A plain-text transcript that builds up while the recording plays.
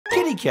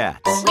kitty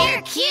cats.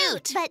 We're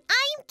cute. But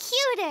I'm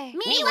cuter.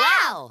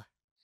 Meow.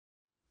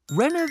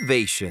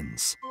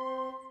 Renovations.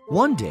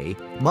 One day,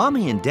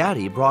 Mommy and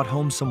Daddy brought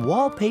home some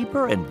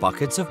wallpaper and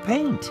buckets of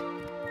paint.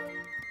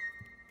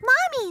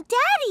 Mommy,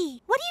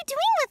 Daddy, what are you doing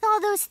with all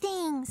those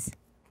things?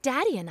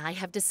 Daddy and I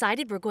have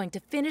decided we're going to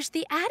finish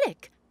the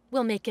attic.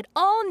 We'll make it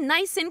all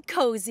nice and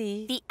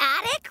cozy. The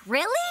attic?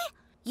 Really?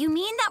 You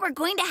mean that we're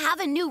going to have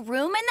a new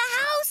room in the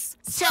house?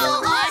 So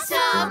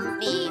awesome!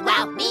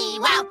 Meow,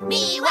 meow,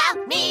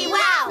 meow,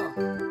 meow.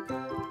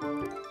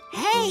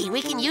 Hey,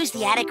 we can use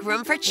the attic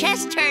room for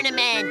chess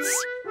tournaments.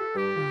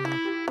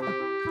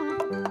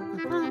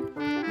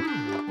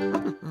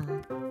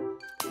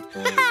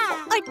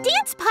 Or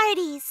dance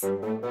parties.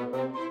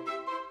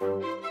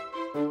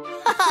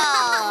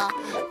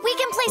 We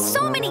can play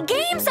so many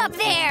games up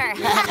there.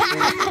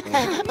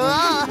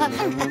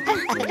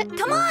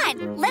 Come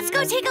on, let's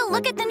go take a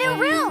look at the new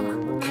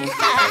room.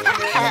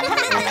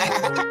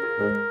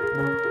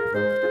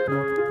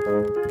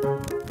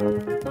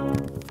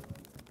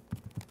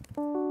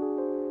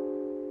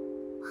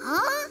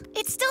 Huh?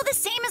 It's still the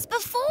same as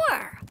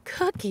before.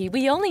 Cookie,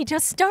 we only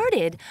just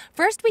started.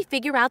 First we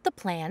figure out the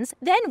plans,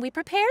 then we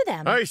prepare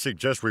them. I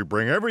suggest we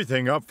bring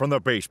everything up from the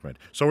basement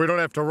so we don't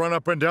have to run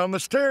up and down the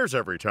stairs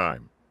every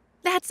time.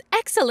 That's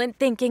excellent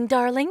thinking,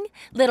 darling.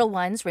 Little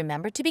ones,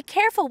 remember to be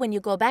careful when you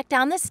go back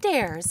down the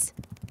stairs.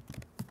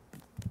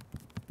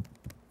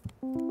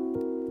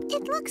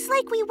 It looks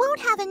like we won't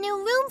have a new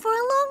room for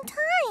a long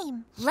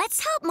time. Let's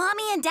help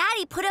Mommy and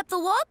Daddy put up the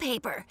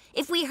wallpaper.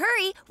 If we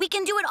hurry, we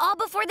can do it all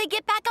before they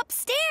get back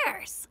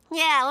upstairs.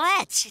 Yeah,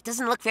 let's. It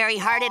doesn't look very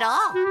hard at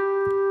all.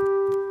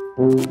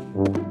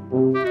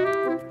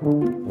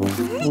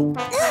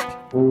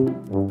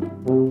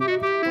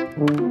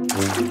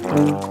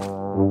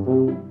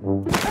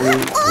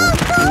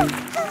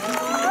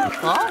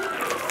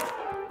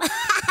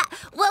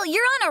 Well,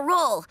 you're on a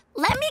roll.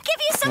 Let me give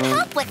you some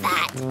help with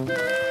that.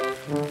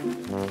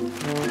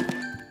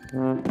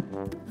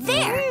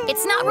 There,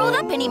 it's not rolled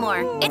up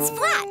anymore. It's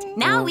flat.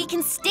 Now we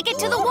can stick it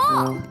to the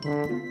wall.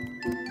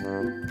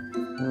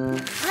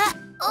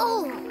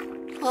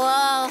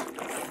 Oh,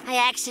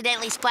 I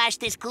accidentally splashed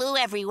this glue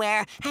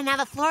everywhere, and now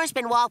the floor's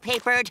been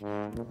wallpapered.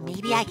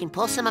 Maybe I can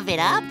pull some of it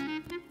up?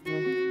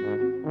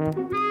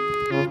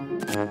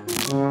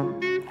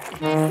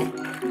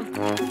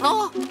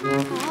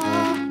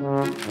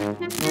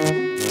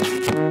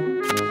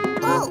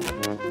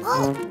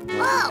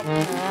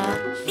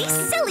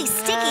 These silly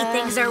sticky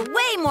things are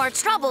way more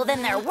trouble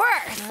than they're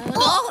worth.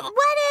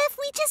 What if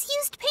we just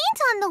used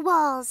paint on the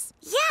walls?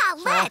 Yeah,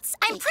 let's.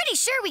 I'm pretty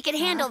sure we could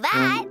handle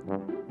that.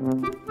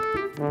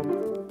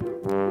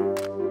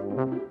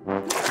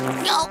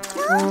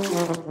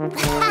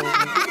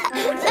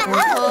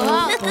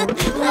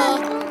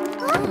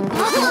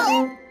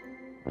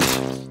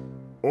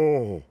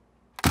 Oh.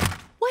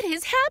 What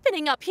is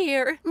happening up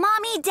here?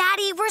 Mommy,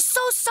 Daddy, we're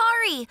so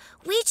sorry.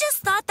 We just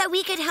thought that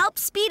we could help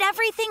speed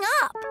everything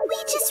up.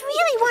 We just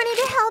really wanted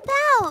to help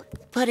out.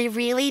 But it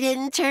really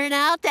didn't turn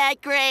out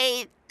that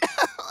great.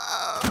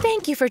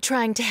 Thank you for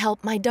trying to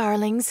help, my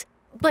darlings.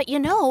 But you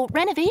know,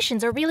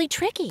 renovations are really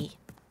tricky.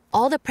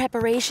 All the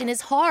preparation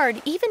is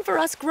hard, even for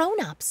us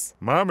grown-ups.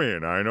 Mommy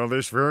and I know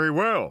this very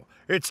well.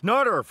 It's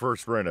not our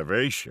first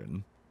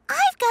renovation.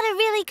 I've got a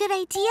really good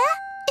idea.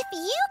 If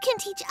you can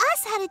teach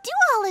us how to do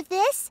all of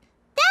this,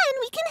 then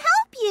we can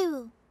help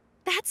you.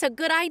 That's a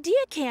good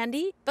idea,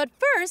 Candy. But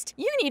first,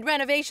 you need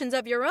renovations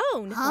of your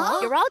own. Huh?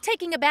 You're all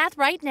taking a bath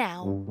right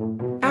now.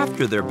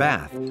 After their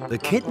bath, the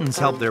kittens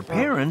help their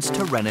parents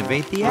to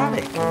renovate the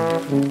attic.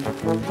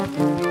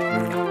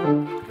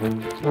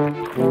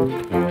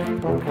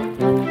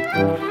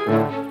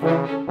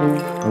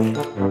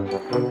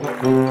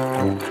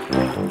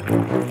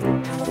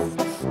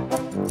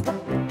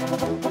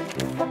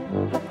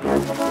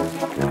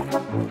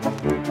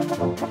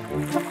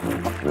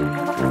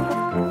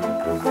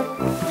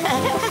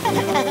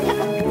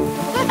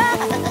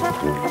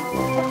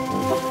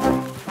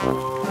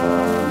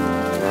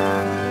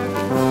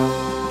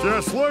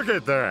 Just look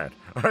at that.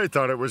 I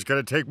thought it was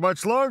going to take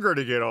much longer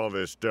to get all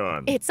this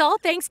done. It's all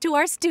thanks to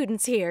our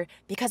students here.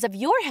 Because of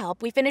your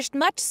help, we finished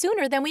much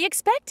sooner than we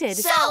expected.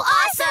 So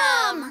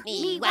awesome!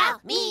 Meow,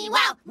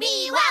 meow,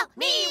 meow,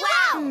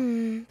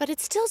 meow. But it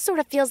still sort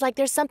of feels like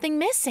there's something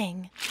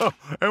missing. Oh,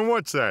 and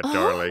what's that,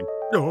 darling?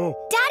 Oh.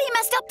 Daddy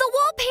messed up the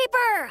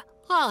wallpaper!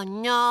 Oh,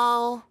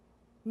 no.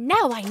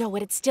 Now I know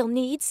what it still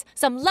needs.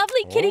 Some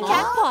lovely kitty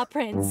cat paw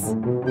prints.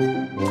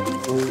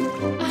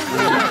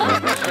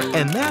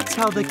 And that's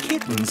how the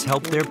kittens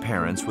help their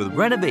parents with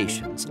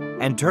renovations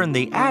and turn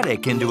the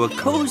attic into a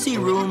cozy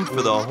room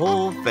for the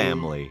whole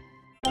family.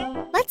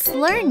 Let's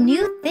learn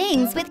new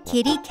things with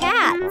kitty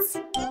cats.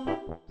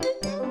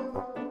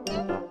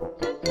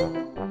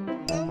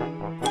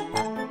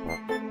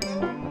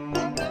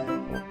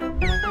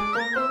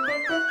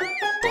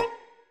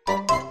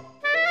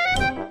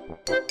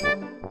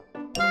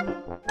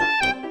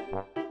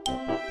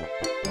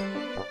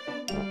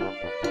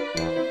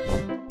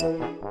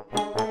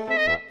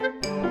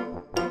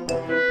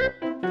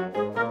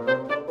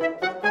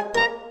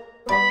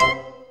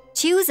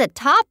 Choose a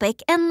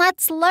topic and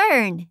let's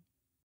learn.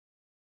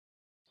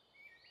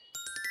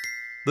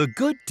 The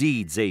Good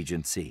Deeds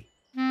Agency.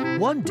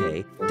 One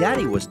day,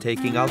 Daddy was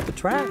taking out the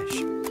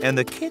trash, and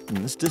the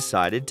kittens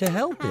decided to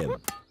help him.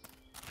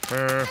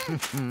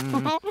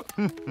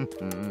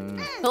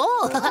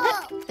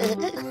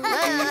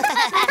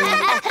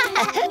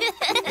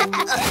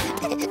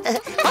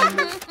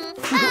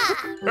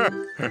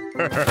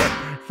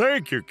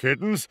 Thank you,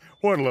 kittens.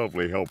 What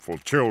lovely, helpful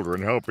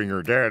children helping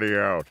your daddy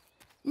out.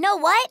 Know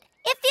what?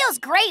 It feels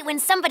great when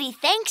somebody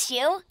thanks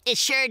you. It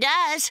sure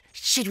does.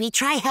 Should we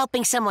try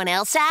helping someone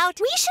else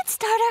out? We should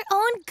start our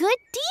own Good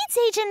Deeds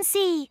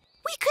Agency.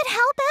 We could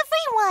help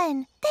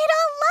everyone. They'd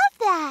all love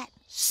that.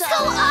 So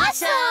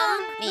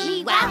awesome!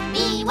 Me wow,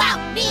 me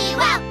wow, me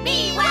wow,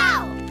 me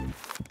wow!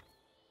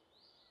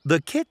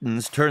 The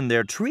kittens turned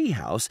their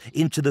treehouse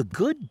into the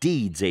Good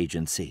Deeds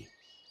Agency.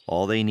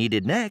 All they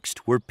needed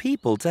next were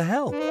people to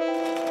help.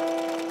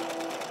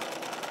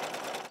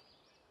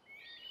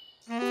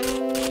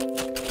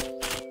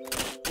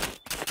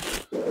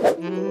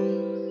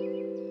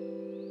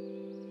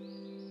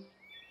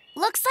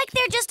 Looks like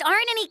there just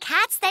aren't any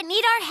cats that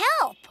need our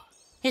help.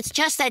 It's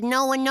just that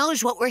no one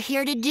knows what we're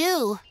here to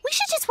do. We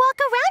should just walk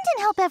around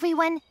and help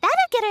everyone.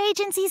 That'll get our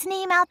agency's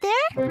name out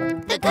there.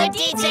 The Good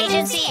Deeds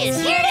Agency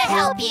is here to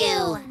help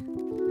you.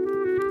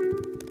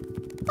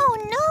 Oh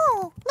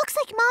no! Looks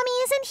like Mommy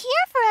isn't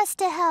here for us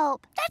to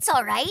help. That's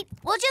all right.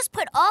 We'll just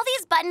put all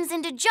these buttons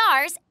into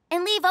jars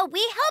and leave a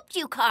 "We helped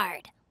you"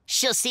 card.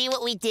 She'll see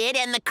what we did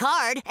and the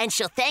card, and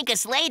she'll thank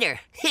us later.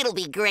 It'll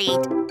be great.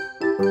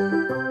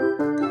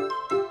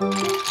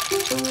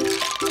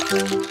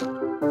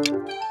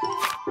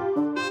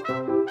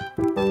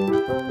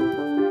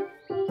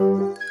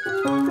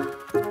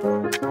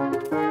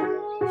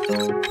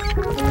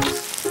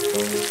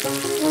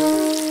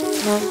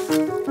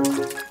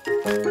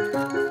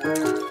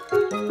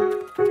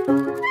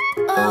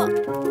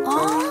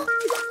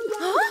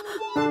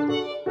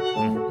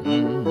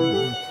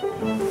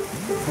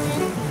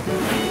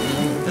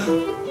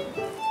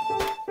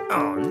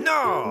 Oh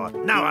no!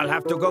 Now I'll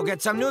have to go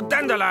get some new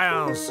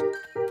dandelions.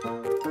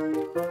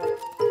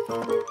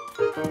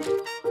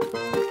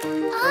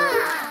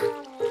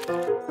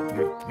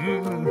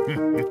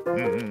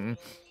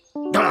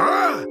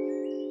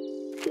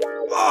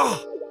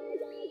 Oh!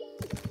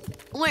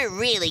 We're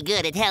really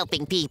good at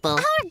helping people.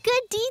 Our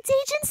Good Deeds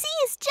Agency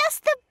is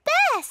just the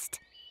best.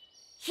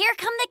 Here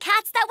come the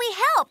cats that we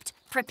helped.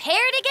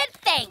 Prepare to get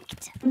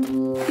thanked.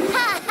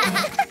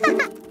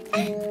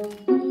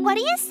 What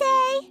do you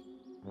say?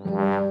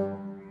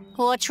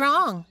 What's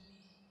wrong?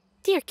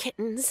 Dear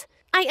kittens,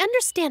 I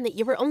understand that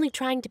you were only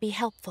trying to be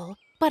helpful,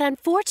 but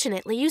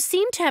unfortunately you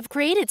seem to have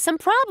created some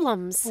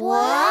problems.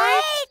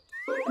 What?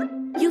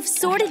 You've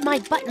sorted my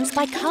buttons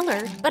by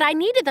color, but I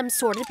needed them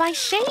sorted by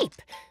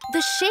shape.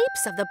 The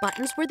shapes of the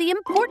buttons were the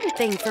important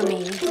thing for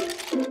me.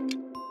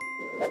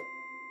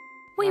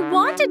 We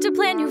wanted to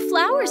plant new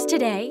flowers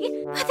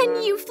today, but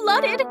then you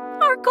flooded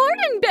our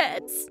garden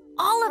beds.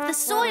 All of the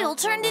soil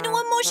turned into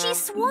a mushy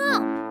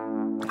swamp.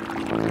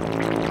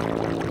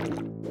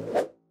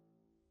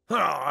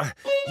 Oh,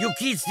 you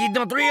kids did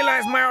not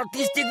realize my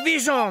artistic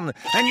vision,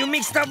 and you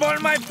mixed up all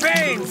my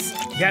paints.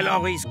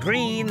 Yellow is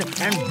green,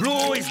 and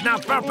blue is now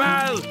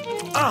purple.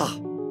 Oh!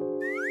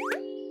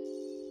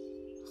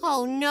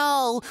 Oh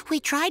no,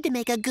 we tried to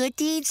make a Good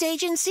Deeds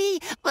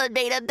Agency, but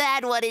made a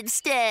bad one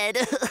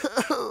instead.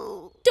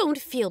 Don't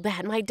feel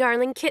bad, my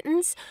darling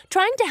kittens.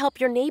 Trying to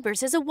help your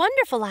neighbors is a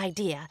wonderful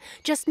idea.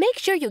 Just make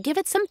sure you give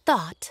it some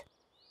thought.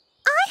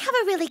 I have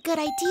a really good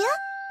idea.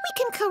 We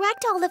can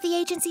correct all of the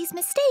agency's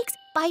mistakes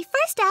by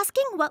first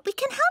asking what we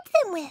can help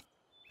them with.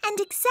 And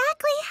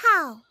exactly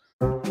how.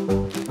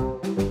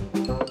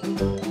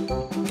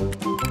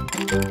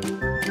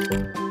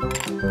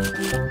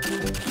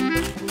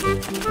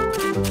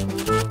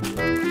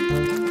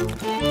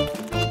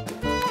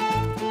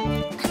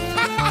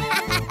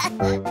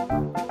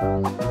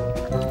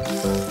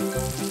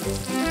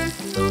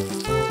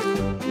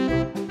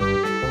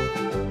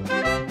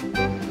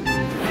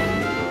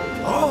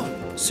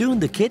 Soon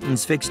the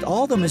kittens fixed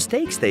all the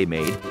mistakes they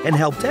made and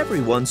helped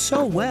everyone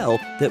so well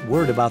that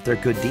word about their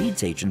Good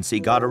Deeds Agency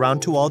got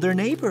around to all their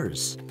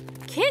neighbors.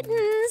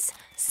 Kittens,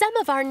 some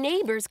of our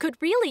neighbors could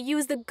really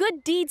use the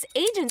Good Deeds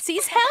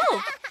Agency's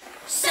help.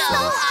 So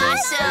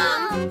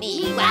awesome!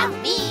 Me wow,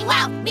 me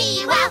wow,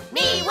 me wow,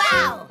 me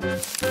wow!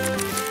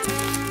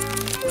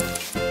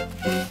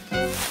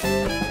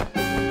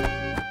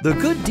 The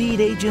Good Deed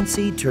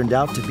Agency turned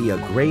out to be a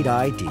great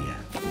idea.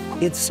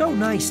 It's so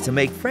nice to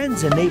make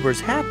friends and neighbors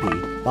happy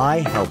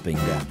by helping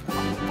them.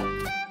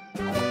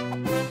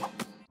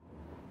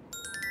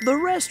 The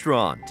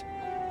restaurant.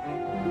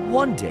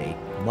 One day,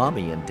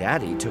 Mommy and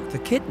Daddy took the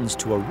kittens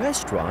to a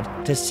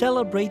restaurant to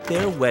celebrate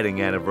their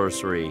wedding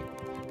anniversary.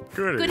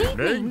 Good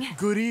evening.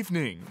 Good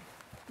evening.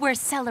 We're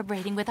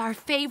celebrating with our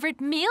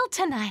favorite meal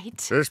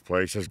tonight. This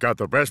place has got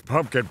the best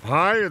pumpkin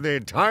pie in the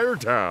entire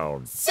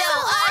town. So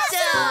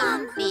awesome!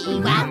 awesome!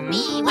 Me-wow,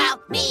 me-wow,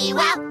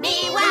 me-wow,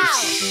 me-wow!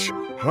 Shh!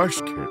 Hush,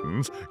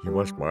 kittens. You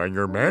must mind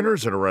your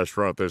manners in a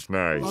restaurant this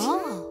nice.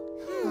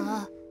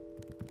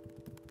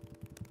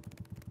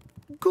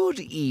 Good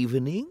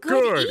evening.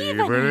 Good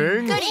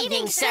evening. Good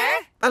evening, sir.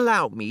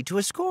 Allow me to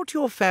escort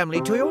your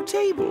family to your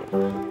table.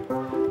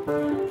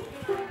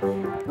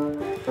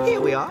 Here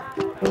we are.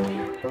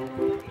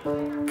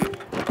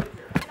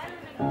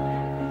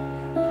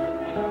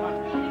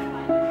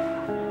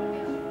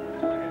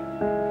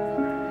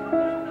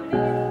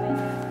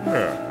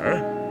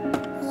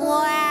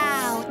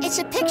 Wow, it's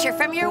a picture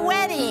from your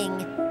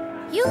wedding.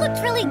 You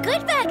looked really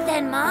good back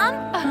then, Mom.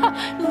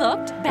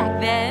 Looked back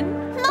then.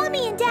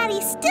 Mommy and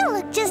Daddy still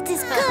look just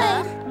as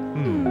good.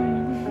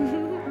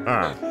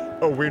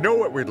 We know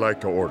what we'd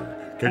like to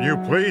order. Can you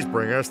please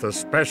bring us the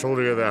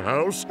specialty of the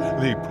house,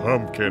 the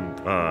pumpkin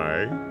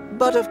pie?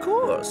 But of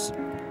course.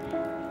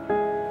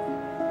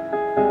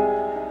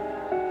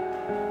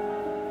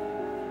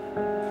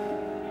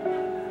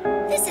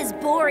 This is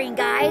boring,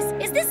 guys.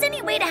 Is this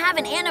any way to have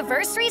an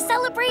anniversary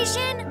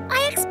celebration?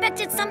 I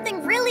expected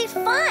something really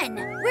fun.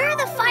 Where are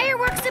the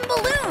fireworks and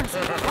balloons?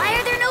 Why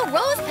are there no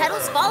rose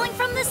petals falling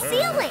from the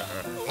ceiling?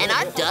 And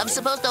aren't doves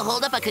supposed to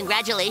hold up a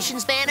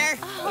congratulations banner?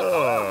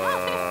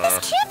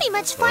 This can't be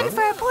much fun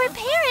for our poor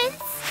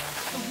parents.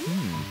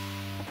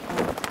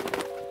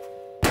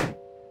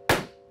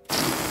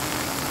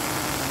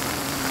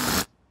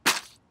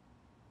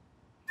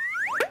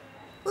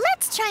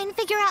 Let's try and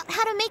figure out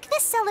how to make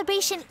this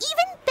celebration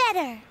even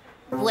better.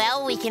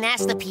 Well, we can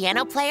ask the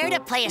piano player to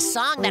play a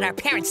song that our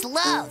parents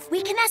love.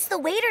 We can ask the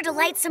waiter to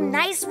light some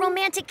nice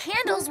romantic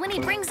candles when he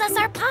brings us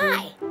our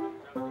pie.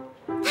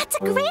 That's a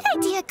great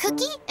idea,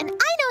 Cookie. And I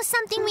know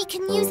something we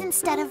can use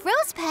instead of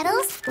rose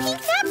petals.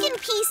 Pink napkin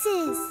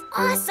pieces.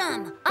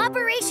 Awesome!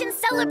 Operation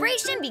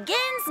Celebration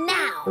begins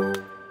now.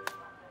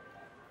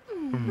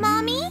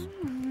 Mommy?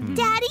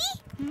 Daddy?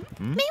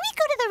 May we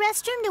go to the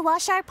restroom to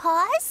wash our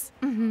paws?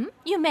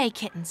 You may,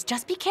 kittens.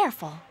 Just be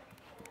careful.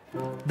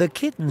 The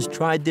kittens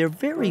tried their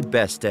very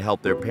best to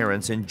help their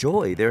parents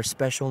enjoy their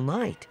special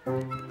night.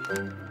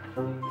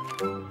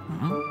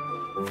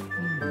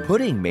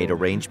 Pudding made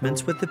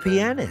arrangements with the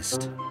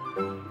pianist.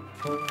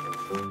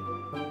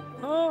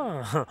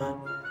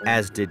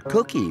 As did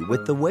Cookie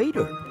with the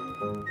waiter.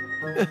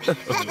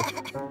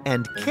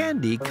 And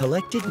Candy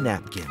collected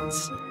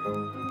napkins.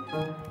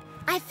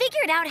 I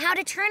figured out how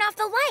to turn off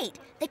the light.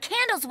 The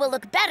candles will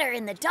look better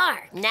in the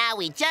dark. Now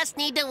we just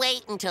need to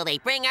wait until they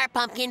bring our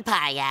pumpkin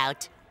pie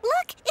out.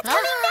 Look, it's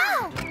coming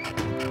now.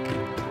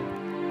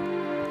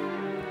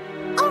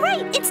 All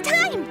right, it's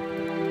time.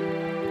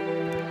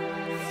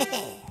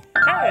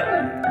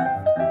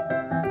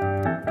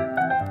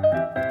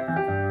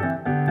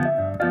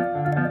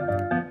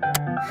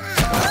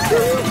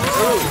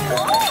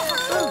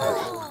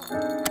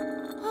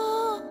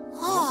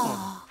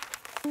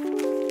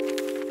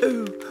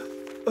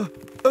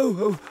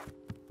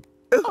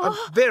 I'm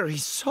very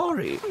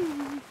sorry.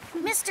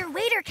 Mr.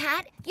 Waiter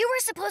Cat, you were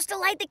supposed to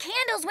light the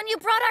candles when you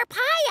brought our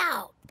pie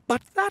out.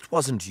 But that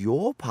wasn't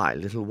your pie,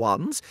 little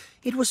ones.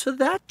 It was for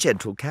that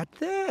gentle cat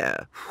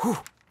there. Whew.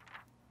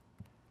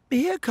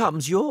 Here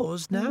comes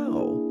yours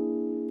now.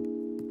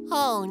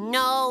 Oh,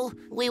 no.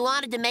 We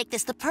wanted to make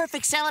this the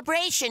perfect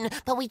celebration,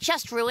 but we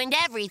just ruined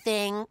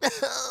everything.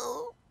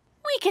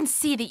 We can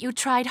see that you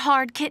tried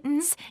hard,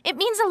 kittens. It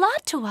means a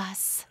lot to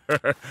us.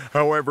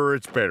 However,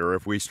 it's better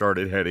if we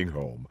started heading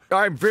home.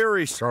 I'm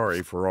very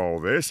sorry for all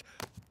this.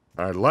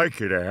 I'd like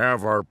you to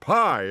have our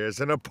pie as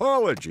an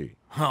apology.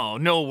 Oh,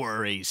 no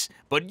worries.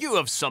 But you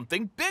have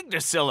something big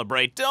to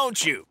celebrate,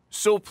 don't you?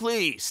 So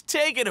please,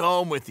 take it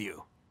home with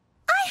you.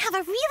 I have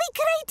a really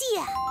good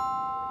idea.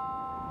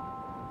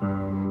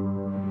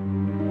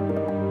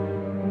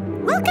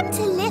 Welcome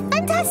to Le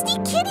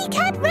Fantastique Kitty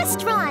Cat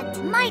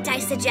Restaurant. Might I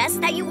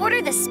suggest that you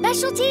order the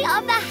specialty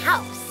of the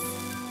house?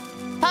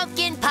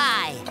 Pumpkin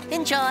pie.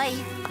 Enjoy.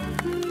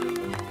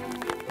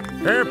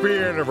 Happy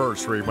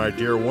anniversary, my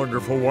dear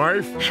wonderful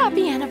wife.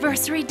 Happy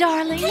anniversary,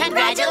 darling.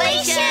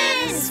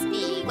 Congratulations!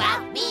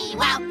 Me-wow,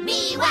 me-wow,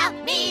 me-wow,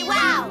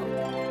 me-wow!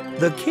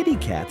 The kitty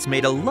cats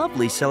made a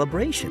lovely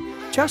celebration,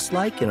 just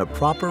like in a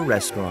proper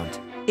restaurant.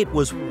 It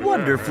was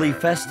wonderfully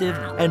festive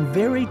and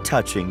very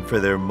touching for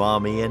their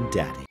mommy and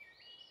daddy.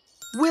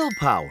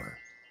 Willpower.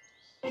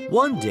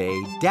 One day,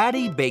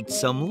 Daddy baked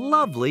some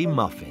lovely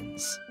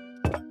muffins.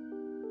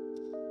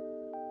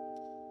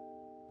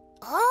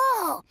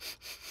 Oh!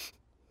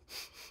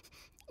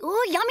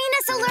 Ooh,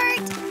 yumminess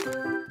alert!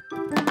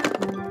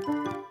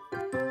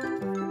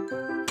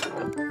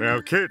 Now,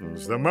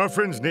 kittens, the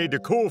muffins need to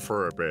cool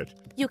for a bit.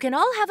 You can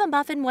all have a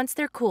muffin once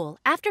they're cool,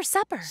 after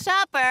supper.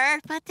 Supper?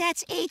 But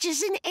that's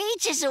ages and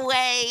ages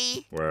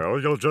away.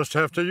 Well, you'll just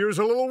have to use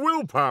a little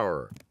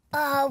willpower.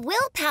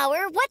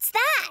 Willpower? What's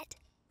that?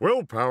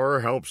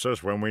 Willpower helps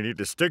us when we need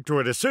to stick to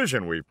a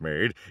decision we've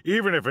made,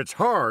 even if it's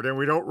hard and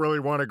we don't really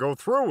want to go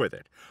through with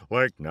it.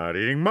 Like not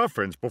eating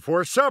muffins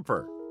before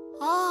supper.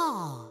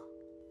 Oh.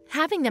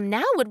 Having them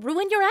now would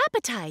ruin your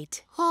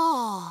appetite.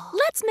 Oh.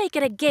 Let's make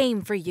it a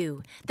game for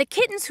you. The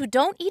kittens who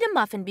don't eat a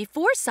muffin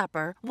before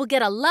supper will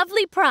get a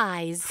lovely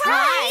prize.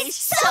 Prize?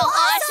 So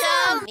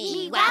awesome!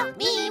 Me wow,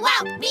 me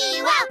wow,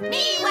 me wow,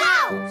 me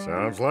wow!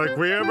 Sounds like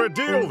we have a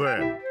deal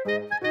then.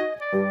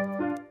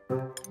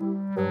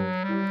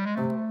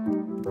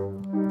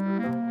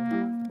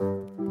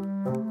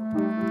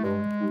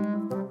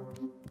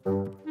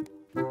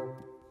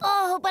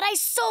 Oh, but I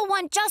so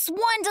want just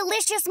one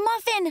delicious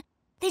muffin.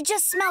 They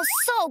just smell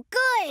so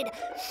good.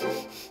 Cookie,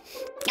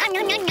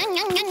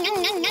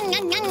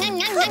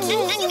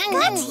 you've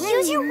got to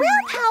use your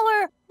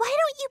willpower. Why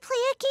don't you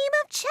play a game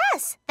of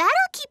chess?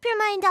 That'll keep your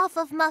mind off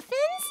of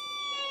muffins.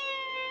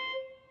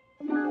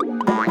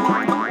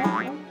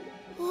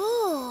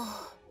 Ooh.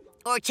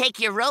 Or take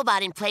your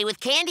robot and play with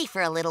candy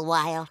for a little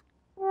while.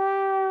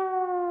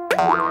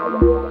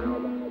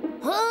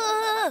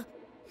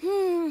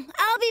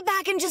 I'll be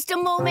back in just a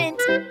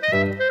moment.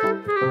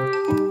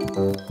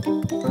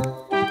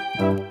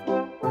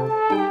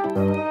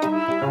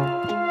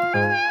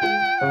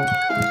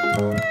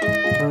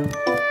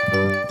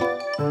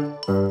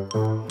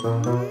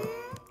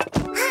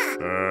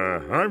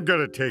 I'm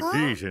gonna take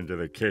these into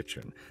the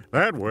kitchen.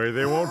 That way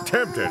they won't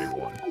tempt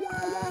anyone.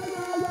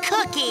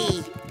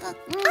 Cookie!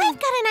 I've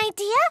got an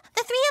idea.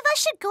 The three of us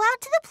should go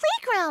out to the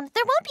playground.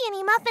 There won't be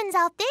any muffins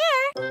out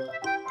there.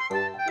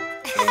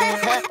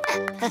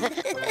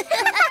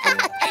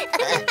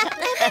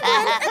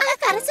 Everyone,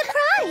 I've got a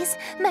surprise.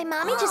 My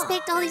mommy just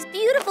baked all these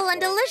beautiful and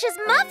delicious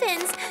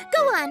muffins.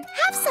 Go on,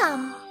 have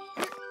some.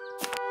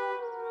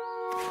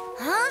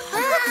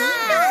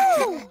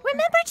 No!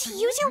 Remember to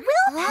use your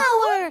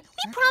willpower.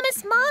 We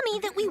promised Mommy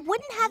that we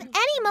wouldn't have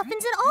any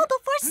muffins at all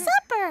before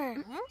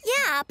supper.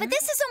 Yeah, but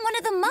this isn't one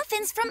of the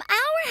muffins from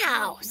our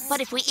house.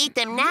 But if we eat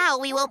them now,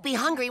 we won't be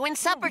hungry when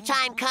supper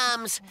time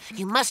comes.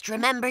 You must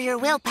remember your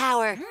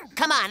willpower.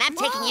 Come on, I'm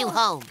taking you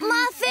home.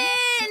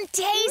 Muffin!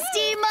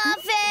 Tasty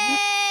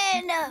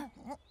muffin!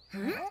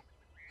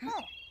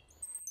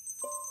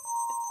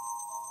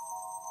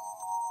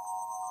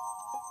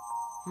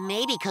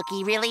 Maybe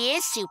Cookie really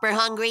is super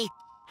hungry.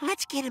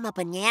 Let's get him a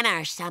banana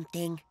or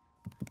something.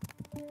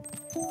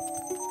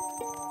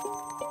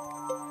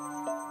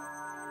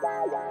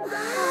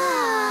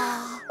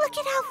 Look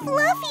at how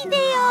fluffy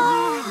they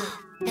are.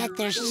 Bet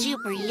they're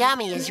super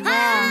yummy as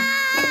well.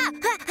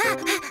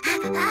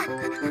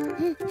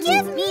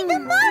 Give me the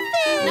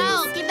muffins!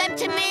 No, give them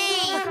to me!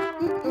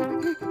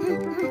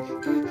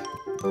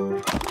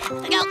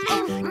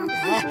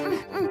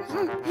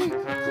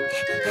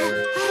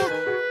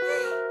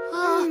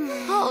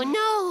 Oh,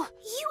 no!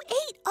 You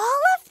ate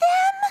all of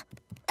them?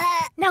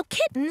 Now,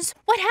 kittens,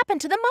 what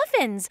happened to the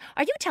muffins?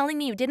 Are you telling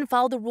me you didn't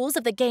follow the rules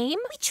of the game?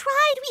 We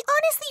tried. We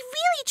honestly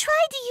really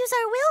tried to use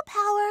our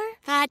willpower.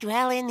 But,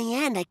 well, in the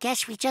end, I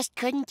guess we just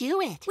couldn't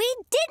do it. We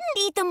didn't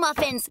eat the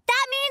muffins.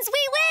 That means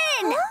we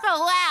win!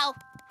 Oh, wow!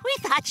 We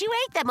thought you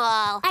ate them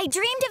all. I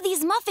dreamed of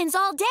these muffins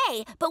all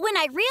day, but when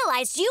I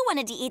realized you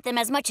wanted to eat them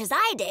as much as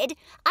I did,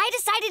 I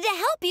decided to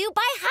help you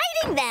by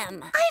hiding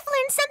them. I've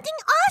learned something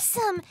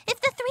awesome.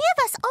 If the three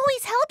of us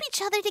always help each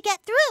other to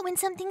get through it when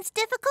something's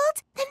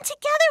difficult, then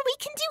together we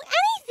can do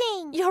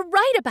anything. You're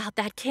right about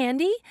that,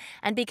 Candy.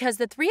 And because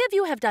the three of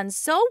you have done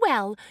so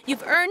well,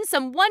 you've earned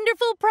some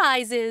wonderful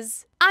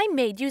prizes. I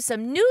made you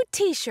some new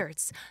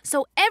t-shirts,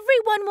 so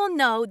everyone will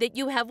know that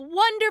you have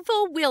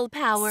wonderful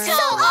willpower. So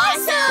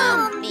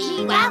awesome!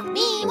 Me wow,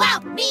 me wow,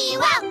 me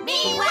wow,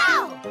 me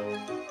wow!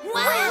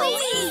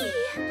 Wowee!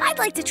 I'd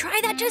like to try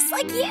that just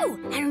like you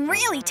and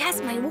really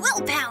test my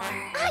willpower.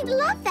 I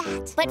love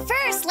that. But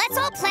first, let's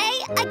all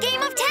play a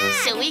game of tag.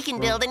 So we can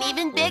build an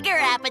even bigger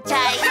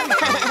appetite.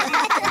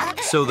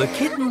 So the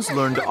kittens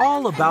learned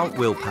all about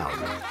willpower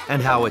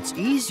and how it's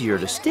easier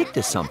to stick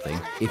to something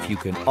if you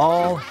can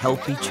all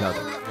help each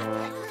other.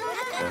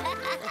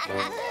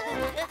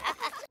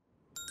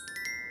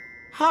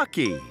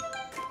 Hockey.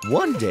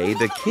 One day,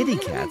 the kitty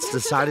cats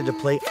decided to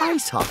play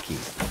ice hockey.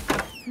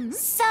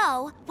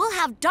 So, we'll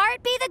have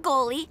Dart be the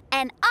goalie,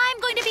 and I'm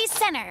going to be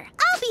center.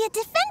 I'll be a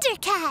defender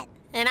cat.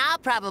 And I'll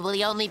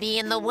probably only be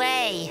in the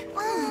way.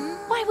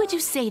 Why would you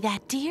say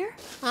that, dear?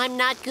 I'm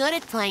not good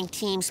at playing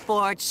team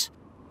sports.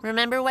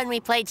 Remember when we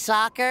played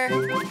soccer?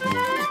 Hey,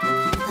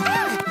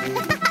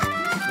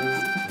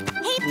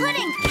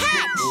 Pudding,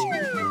 catch!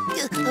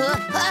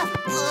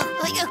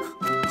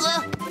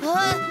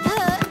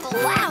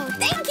 Wow,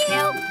 thank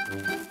you!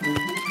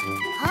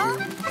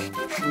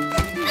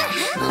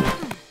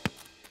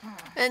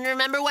 And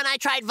remember when I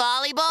tried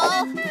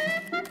volleyball?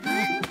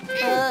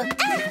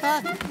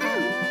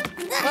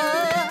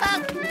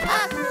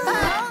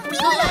 We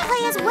want to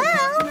play as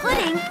well.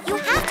 Pudding, you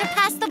have to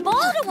pass the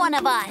ball to one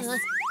of us.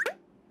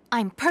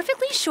 I'm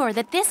perfectly sure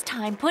that this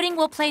time Pudding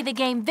will play the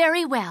game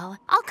very well.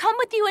 I'll come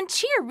with you and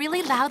cheer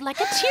really loud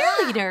like a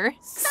cheerleader.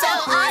 So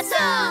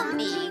awesome!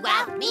 Me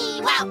wow,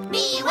 me wow,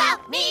 me wow,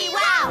 me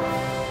wow!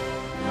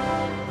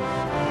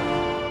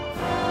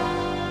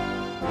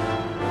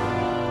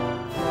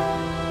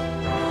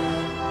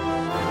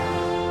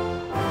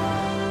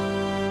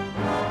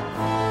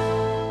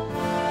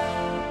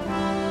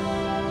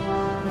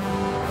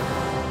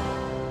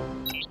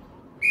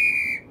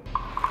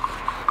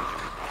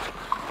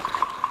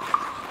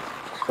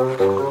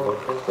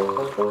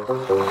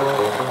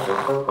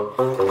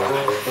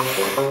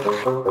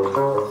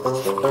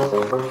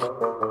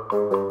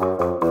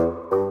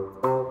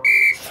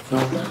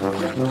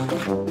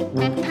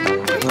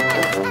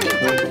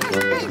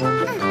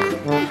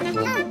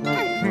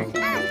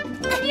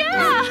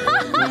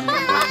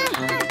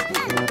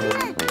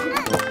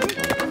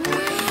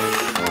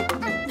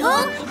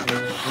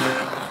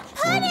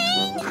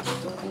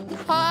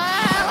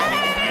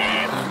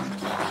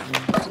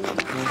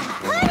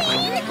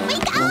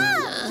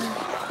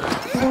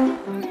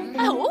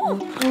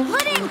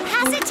 Pudding,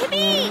 pass it to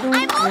me!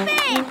 I'm open!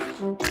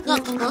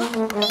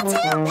 Me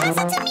too! Pass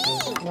it to me!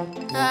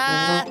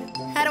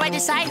 How do I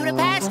decide who to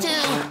pass to?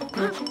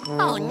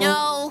 Oh,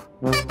 no.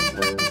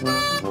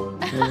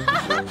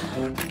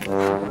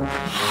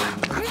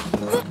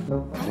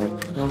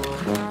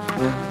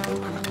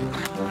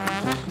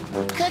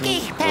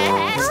 Cookie,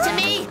 pass to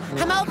me.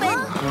 I'm open.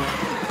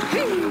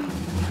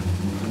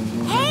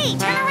 Hey,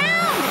 turn around!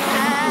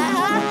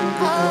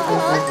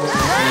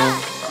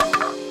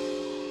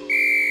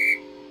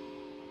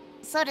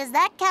 So does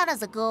that count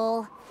as a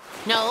goal?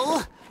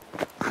 No,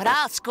 but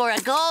I'll score a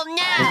goal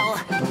now.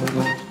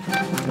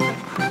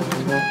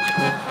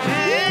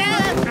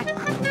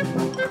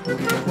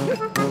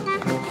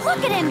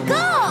 Look at him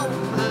go!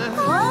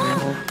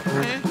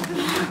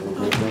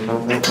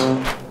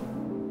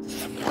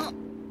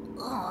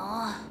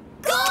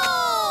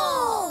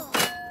 Goal!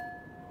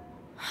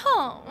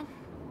 Oh.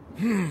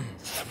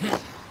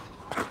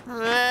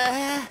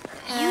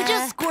 You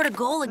just scored a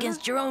goal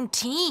against your own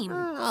team.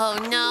 Oh,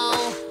 no.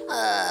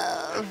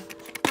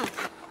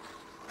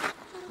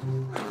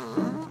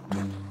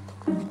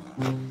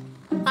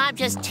 I'm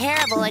just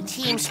terrible at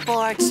team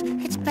sports.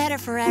 It's better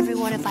for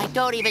everyone if I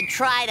don't even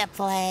try to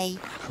play.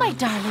 My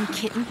darling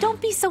kitten, don't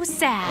be so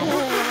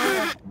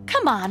sad.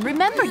 Come on,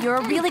 remember you're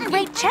a really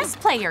great chess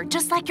player,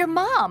 just like your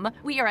mom.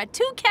 We are a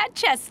two-cat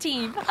chess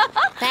team.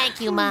 Thank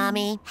you,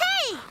 Mommy.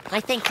 Hey! I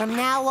think from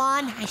now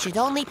on, I should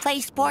only play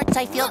sports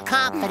I feel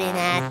confident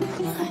at.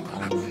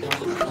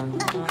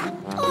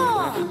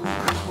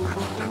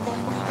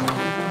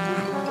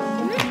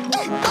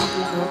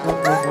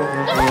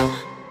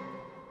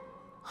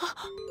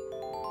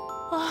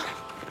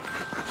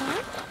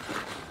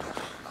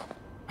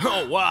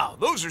 Oh, wow,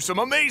 those are some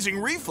amazing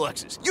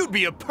reflexes. You'd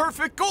be a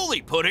perfect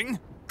goalie, Pudding.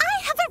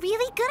 I have a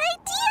really good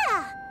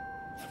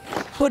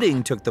idea!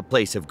 Pudding took the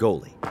place of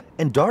goalie,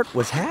 and Dart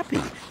was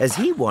happy as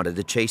he wanted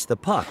to chase the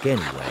puck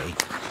anyway.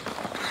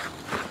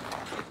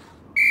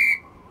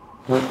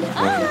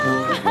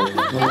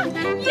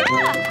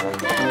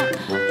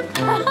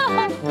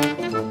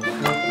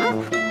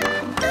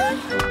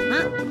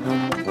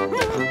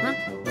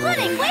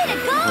 Pudding, way to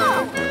go!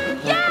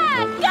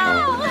 Yeah, go!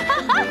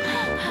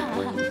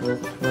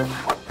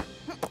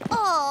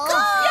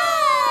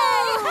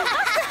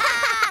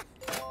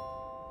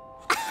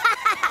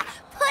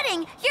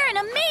 Pudding, you're an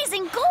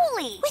amazing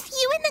goalie! With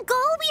you in the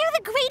goal, we are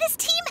the greatest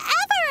team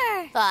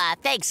ever!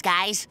 Thanks,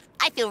 guys.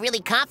 I feel really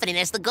confident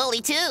as the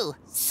goalie, too.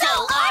 So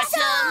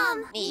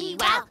awesome! Me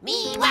wow,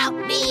 me wow,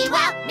 me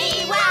wow,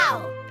 me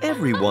wow!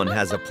 Everyone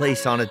has a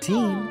place on a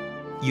team.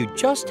 You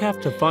just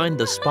have to find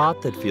the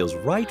spot that feels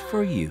right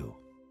for you.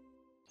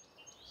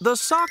 The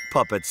Sock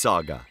Puppet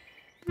Saga.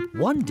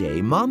 One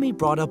day, Mommy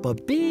brought up a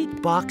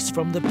big box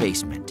from the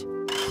basement.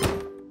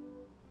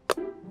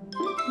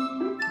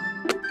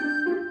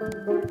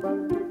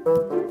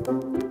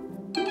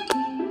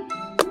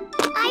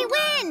 I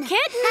win!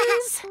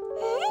 Kittens!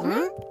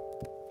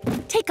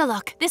 Take a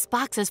look. This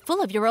box is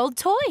full of your old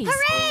toys.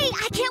 Hooray!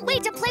 I can't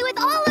wait to play with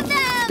all of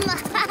them!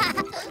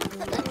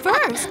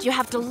 First, you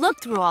have to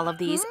look through all of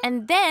these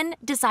and then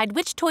decide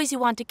which toys you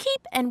want to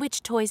keep and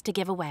which toys to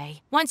give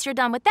away. Once you're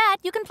done with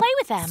that, you can play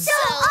with them. So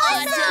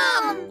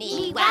awesome!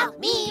 Me wow,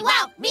 me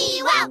wow,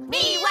 me wow,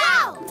 me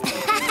wow!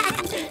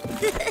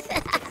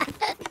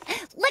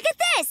 Look at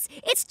this!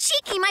 It's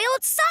Cheeky, my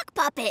old sock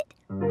puppet.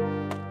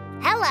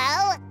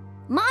 Hello.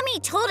 Mommy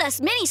told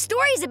us many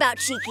stories about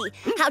Cheeky.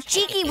 How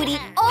Cheeky would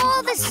eat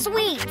all the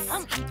sweets.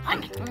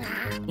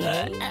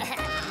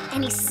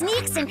 And he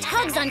sneaks and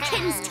tugs on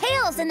kittens'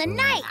 tails in the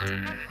night.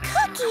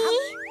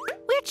 Cookie!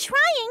 We're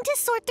trying to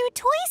sort through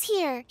toys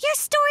here. Your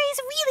stories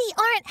really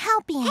aren't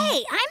helping.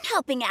 Hey, I'm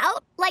helping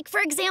out. Like,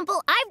 for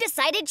example, I've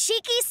decided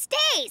Cheeky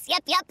stays.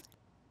 Yep.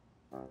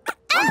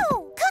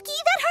 Ow!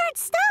 Cookie, that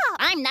hurts. Stop!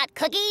 I'm not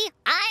Cookie.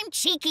 I'm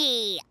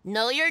Cheeky.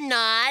 No, you're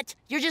not.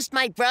 You're just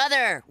my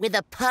brother with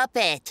a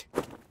puppet.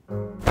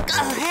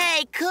 Oh,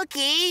 hey,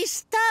 Cookie,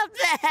 stop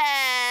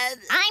that!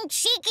 I'm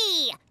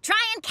Cheeky. Try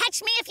and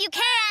catch me if you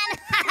can.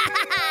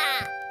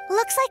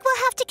 Looks like we'll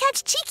have to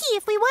catch Cheeky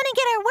if we want to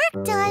get our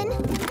work done.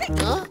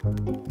 Huh?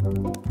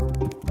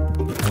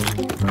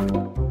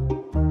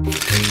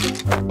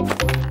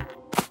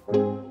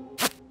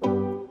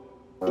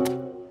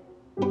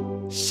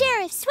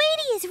 Sheriff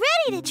Sweetie is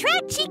ready to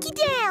track Cheeky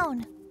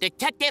down.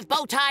 Detective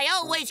Bowtie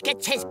always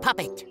gets his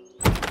puppet.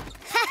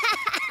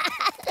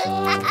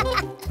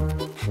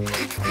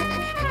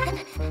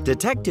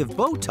 Detective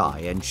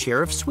Bowtie and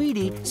Sheriff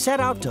Sweetie set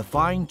out to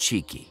find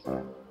Cheeky.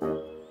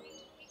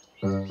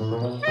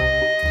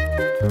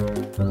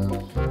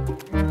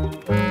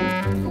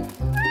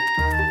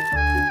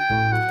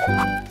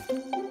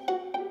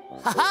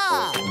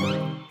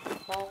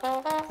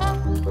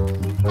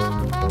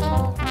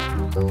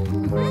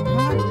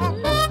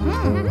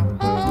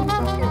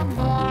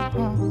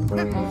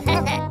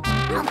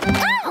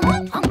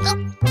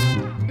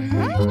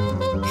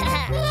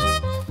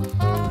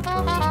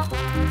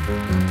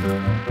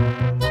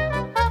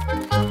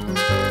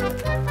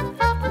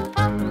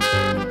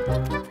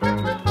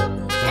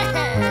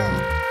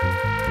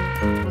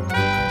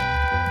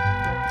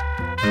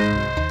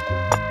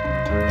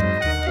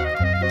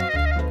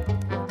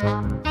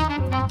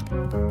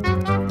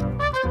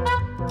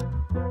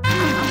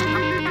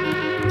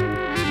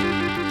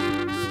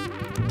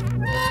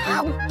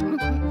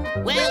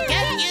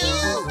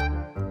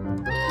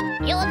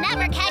 You'll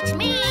never catch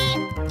me.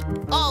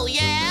 Oh,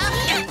 yeah?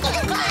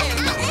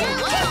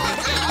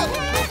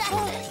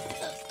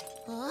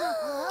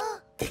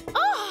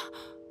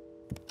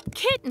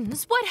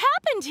 Kittens, what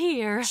happened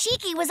here?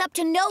 Shiki was up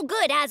to no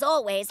good, as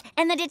always,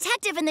 and the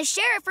detective and the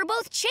sheriff were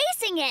both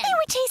chasing him. They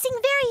were chasing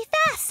very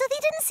fast, so they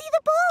didn't see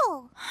the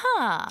bowl.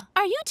 Huh.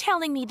 Are you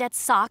telling me that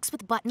socks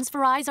with buttons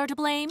for eyes are to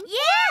blame?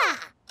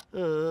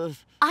 Yeah!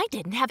 I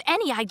didn't have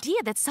any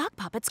idea that sock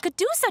puppets could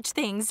do such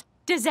things.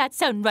 Does that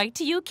sound right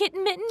to you,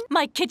 Kitten Mitten,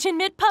 my kitchen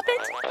mitt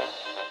puppet?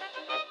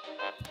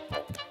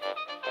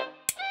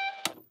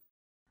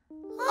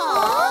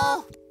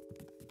 Oh.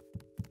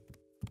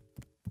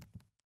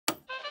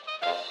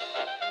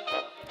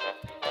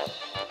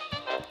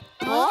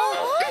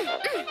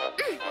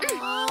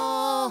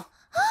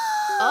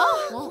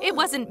 Oh, it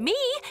wasn't me.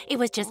 It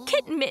was just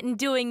Kitten Mitten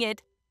doing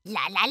it.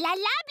 La la la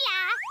la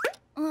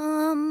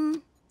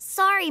blah.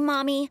 Sorry,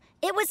 Mommy.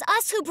 It was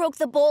us who broke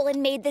the bowl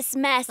and made this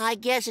mess. I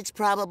guess it's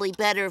probably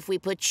better if we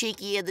put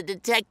Cheeky and the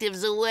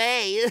detectives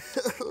away.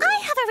 I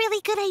have a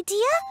really good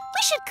idea.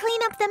 We should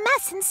clean up the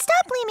mess and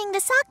stop blaming the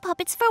sock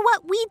puppets for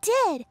what we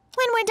did.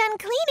 When we're done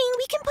cleaning,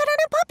 we can put on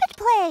a puppet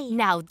play.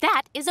 Now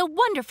that is a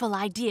wonderful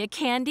idea,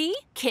 Candy.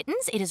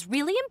 Kittens, it is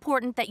really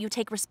important that you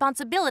take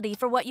responsibility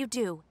for what you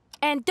do.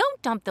 And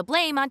don't dump the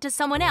blame onto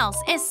someone else,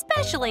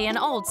 especially an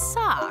old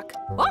sock.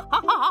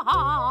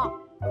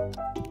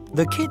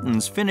 The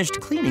kittens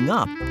finished cleaning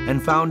up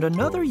and found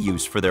another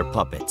use for their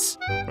puppets.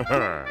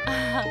 I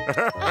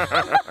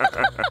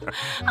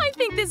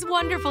think this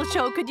wonderful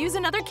show could use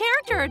another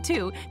character or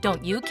two.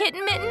 Don't you,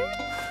 Kitten Mitten?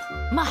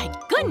 My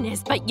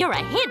goodness, but you're a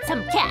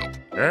handsome cat.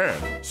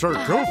 And Sir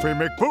Goofy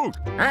McBoot.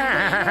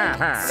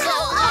 So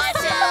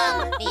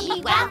awesome!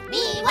 Me-wow,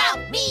 me-wow,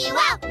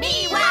 me-wow,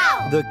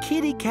 me-wow! The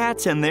kitty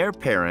cats and their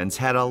parents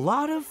had a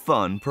lot of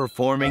fun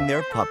performing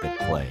their puppet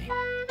play.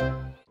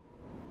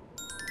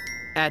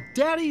 At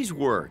Daddy's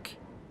work.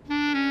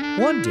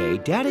 One day,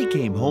 Daddy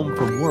came home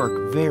from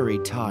work very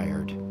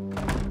tired.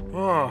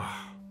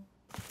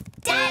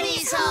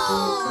 Daddy's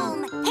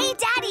home! Hey,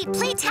 Daddy,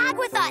 play tag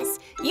with us.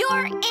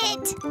 You're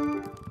it.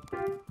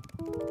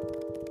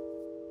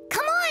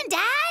 Come on,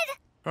 Dad.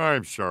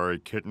 I'm sorry,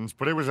 kittens,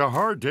 but it was a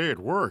hard day at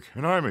work,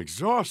 and I'm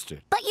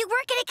exhausted. But you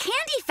work at a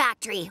candy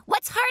factory.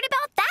 What's hard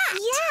about that?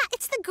 Yeah,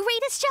 it's the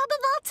greatest job of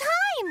all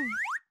time.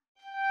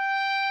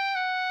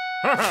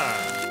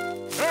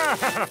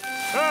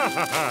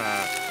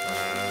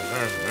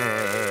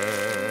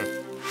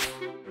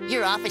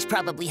 Your office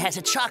probably has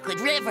a chocolate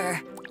river.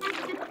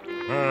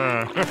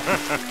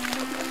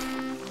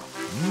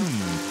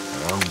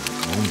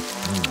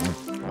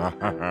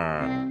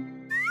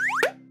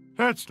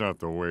 That's not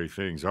the way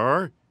things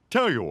are.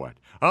 Tell you what,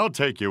 I'll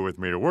take you with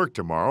me to work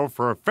tomorrow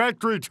for a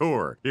factory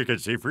tour. You can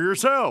see for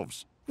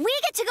yourselves. We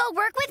get to go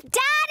work with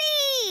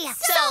Daddy!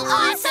 So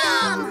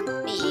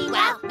awesome!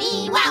 Me-wow,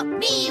 me-wow,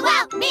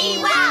 me-wow,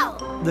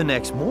 me-wow! The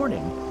next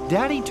morning,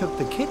 Daddy took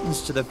the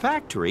kittens to the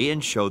factory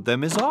and showed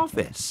them his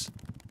office.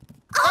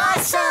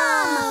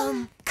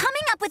 Awesome!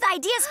 Coming up with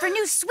ideas for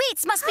new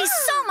sweets must be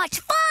so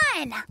much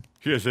fun!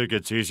 You think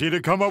it's easy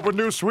to come up with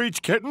new sweets,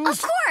 kittens?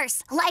 Of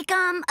course! Like,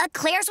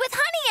 eclairs with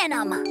honey in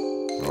them.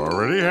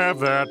 Already have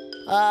that.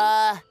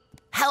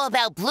 How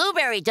about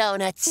blueberry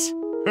donuts?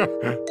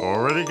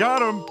 Already got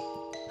them.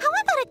 How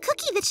about a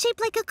cookie that's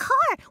shaped like a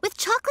car with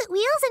chocolate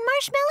wheels and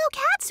marshmallow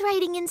cats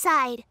riding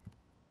inside?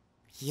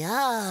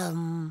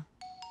 Yum.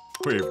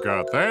 We've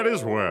got that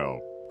as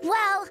well.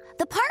 Well,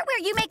 the part where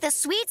you make the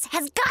sweets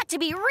has got to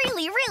be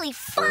really, really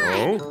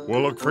fun. Oh,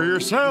 well, look for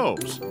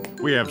yourselves.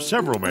 We have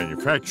several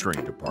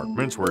manufacturing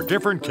departments where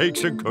different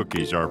cakes and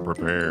cookies are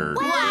prepared.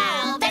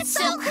 Wow, that's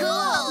so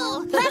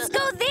cool! Let's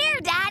go there,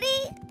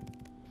 Daddy!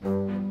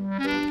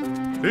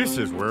 This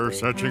is where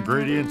such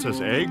ingredients as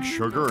egg,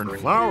 sugar, and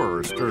flour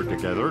are stirred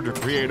together to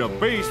create a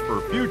base for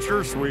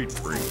future sweet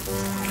treats.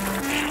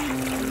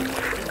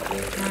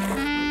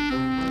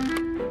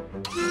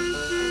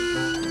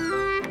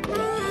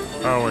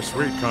 How a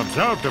sweet comes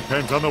out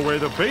depends on the way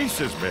the base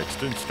is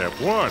mixed in step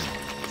 1.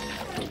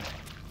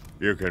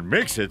 You can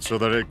mix it so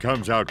that it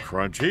comes out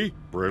crunchy,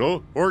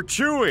 brittle, or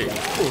chewy.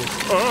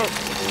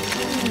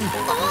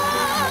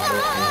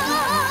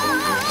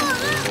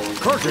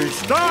 Cookie,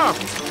 stop!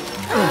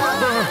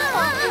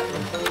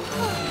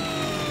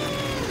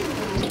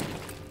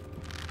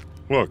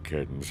 Look,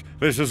 kittens,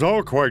 this is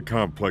all quite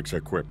complex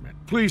equipment.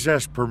 Please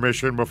ask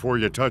permission before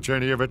you touch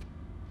any of it.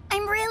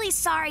 I'm really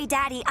sorry,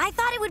 Daddy. I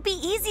thought it would be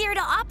easier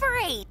to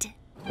operate.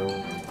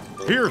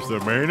 Here's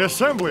the main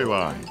assembly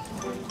line.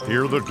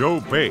 Here the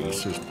dough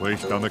base is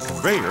placed on the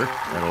conveyor,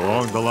 and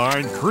along the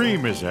line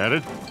cream is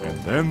added, and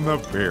then the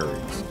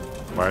berries.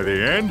 By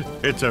the end,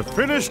 it's a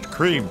finished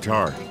cream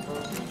tart.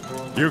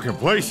 You can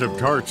place some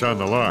tarts on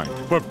the line,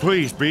 but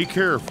please be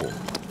careful.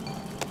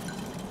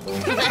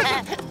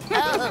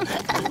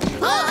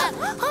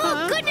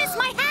 Oh, goodness,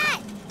 my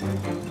hat!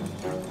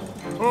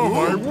 Oh,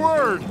 my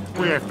word!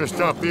 We have to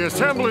stop the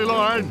assembly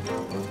line.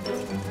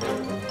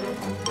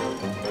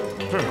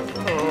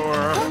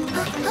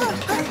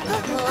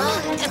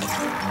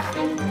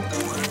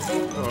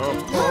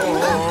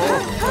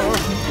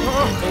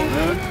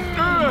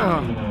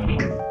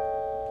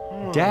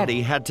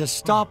 Daddy had to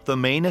stop the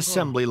main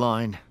assembly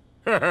line.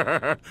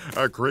 A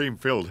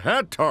cream-filled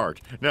hat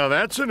tart. Now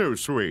that's a new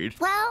sweet.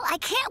 Well, I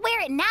can't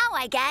wear it now,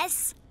 I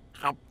guess.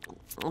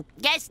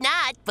 Guess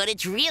not, but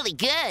it's really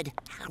good.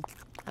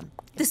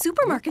 The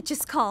supermarket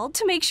just called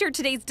to make sure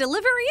today's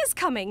delivery is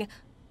coming.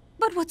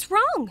 But what's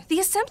wrong? The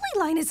assembly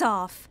line is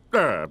off.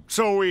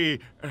 So we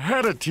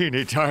had a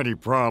teeny tiny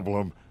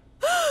problem.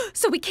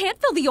 So we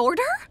can't fill the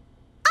order?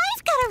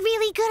 I've got a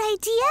really good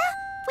idea.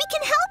 We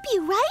can help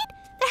you, right?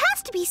 There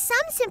has to be some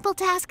simple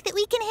task that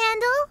we can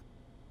handle.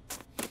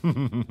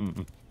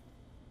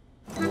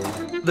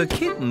 The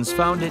kittens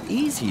found it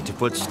easy to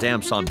put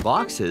stamps on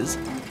boxes.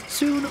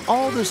 Soon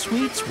all the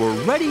sweets were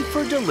ready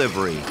for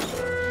delivery.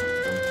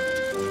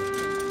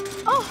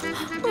 Oh,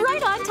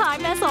 right on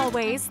time as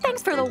always.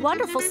 Thanks for the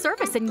wonderful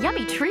service and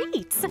yummy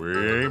treats.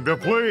 We aim to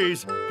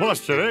please.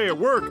 Plus, today at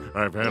work,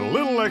 I've had a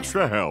little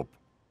extra help.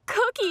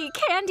 Cookie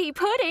candy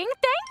pudding,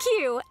 thank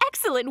you.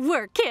 Excellent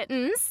work,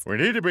 kittens. We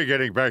need to be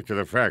getting back to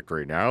the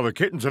factory now. The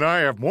kittens and I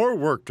have more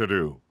work to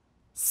do.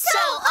 So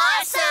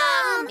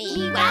awesome!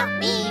 Me-wow,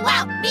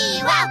 me-wow,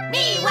 me-wow,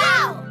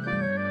 me-wow!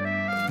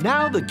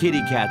 Now the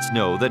kitty cats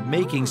know that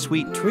making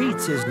sweet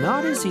treats is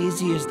not as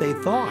easy as they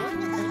thought,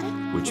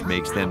 which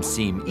makes them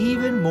seem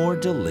even more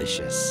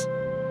delicious.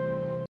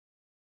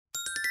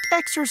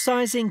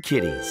 Exercising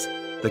kitties.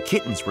 The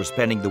kittens were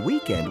spending the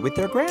weekend with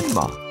their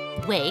grandma.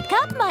 Wake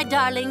up, my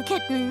darling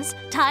kittens.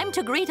 Time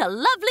to greet a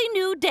lovely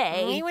new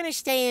day. We want to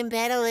stay in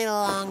bed a little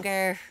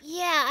longer.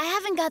 Yeah, I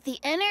haven't got the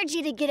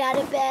energy to get out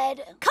of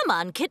bed. Come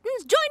on,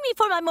 kittens. Join me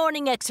for my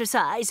morning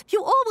exercise.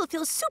 You all will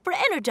feel super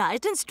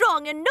energized and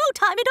strong in no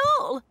time at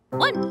all.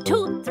 1,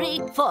 2,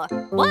 3, 4.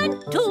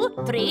 1,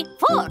 2, 3,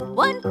 4.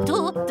 1,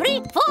 2,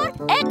 3, 4.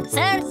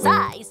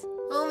 Exercise.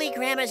 Only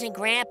grandmas and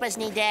grandpas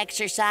need to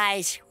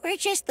exercise. We're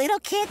just little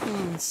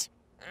kittens.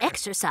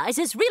 Exercise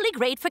is really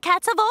great for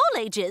cats of all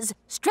ages.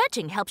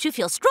 Stretching helps you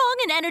feel strong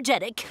and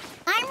energetic.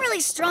 I'm really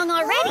strong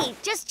already.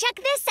 Just check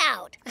this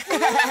out.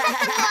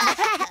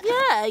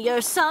 Yeah,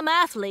 you're some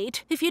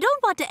athlete. If you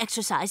don't want to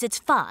exercise, it's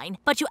fine.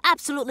 But you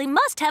absolutely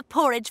must have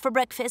porridge for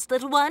breakfast,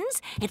 little ones.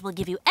 It will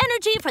give you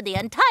energy for the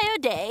entire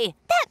day.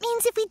 That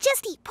means if we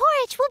just eat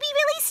porridge, we'll be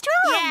really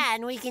strong. Yeah,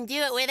 and we can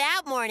do it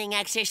without morning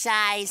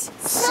exercise.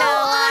 So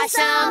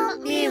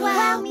awesome!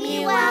 Me-wow,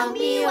 me-wow,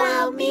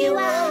 me-wow,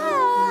 me-wow.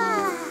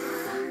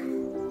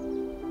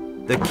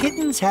 The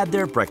kittens had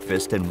their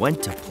breakfast and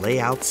went to play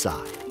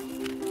outside.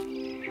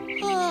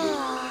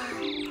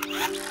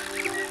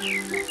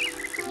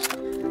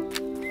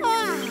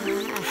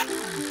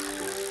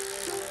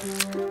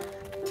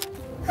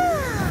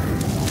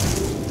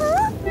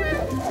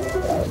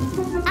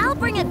 I'll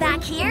bring it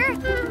back here.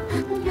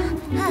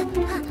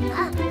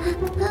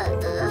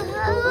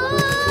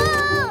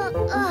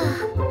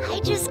 I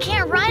just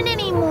can't run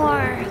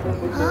anymore.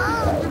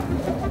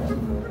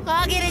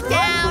 I'll get it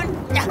down.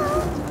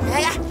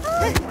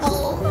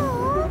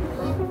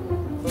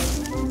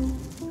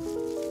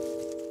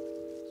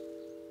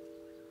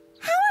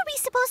 How are we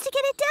supposed to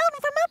get it down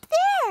from up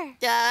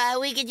there?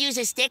 We could use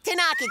a stick to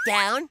knock it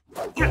down.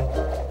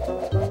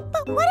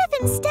 But what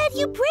if instead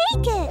you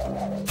break it?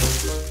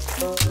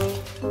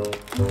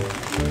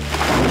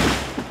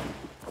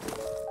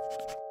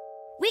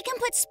 We can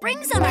put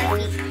springs on our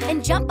feet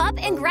and jump up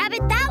and grab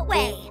it that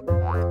way.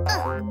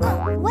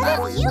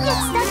 What if you get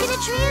stuck in a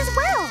tree as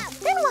well?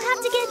 Then we'll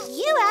have to get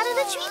you out of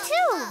the tree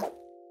too.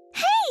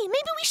 Hey,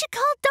 maybe we should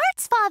call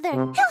Dart's father.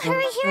 He'll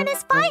hurry here in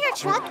his fire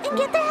truck and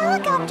get the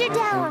helicopter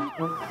down.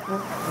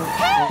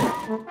 Hey!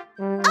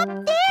 Up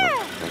there!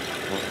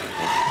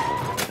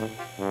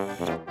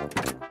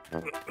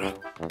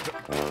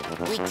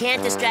 We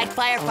can't distract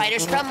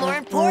firefighters from more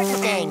important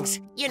things.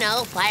 You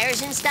know,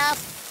 fires and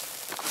stuff.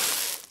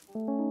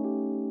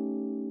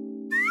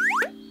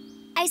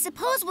 I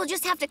suppose we'll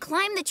just have to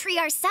climb the tree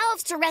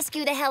ourselves to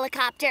rescue the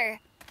helicopter.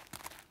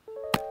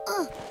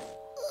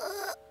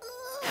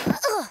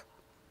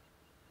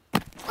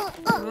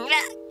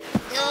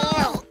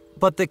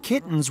 But the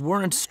kittens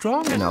weren't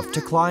strong enough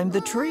to climb the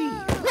tree.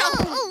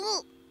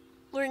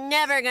 We're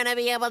never gonna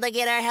be able to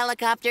get our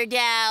helicopter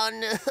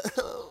down.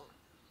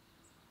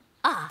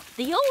 Ah,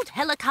 the old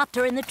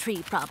helicopter in the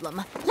tree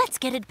problem. Let's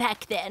get it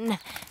back then.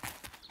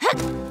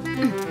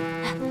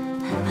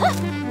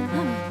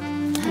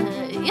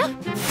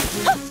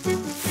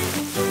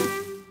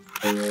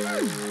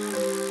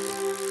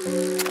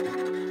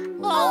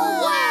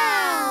 Oh,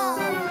 wow!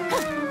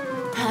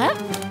 Grandma,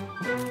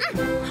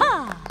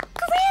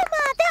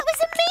 that was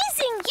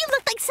amazing! You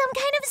look like some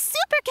kind of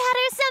super cat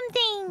or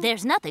something!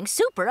 There's nothing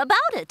super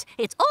about it.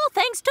 It's all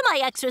thanks to my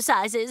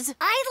exercises.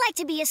 I'd like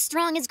to be as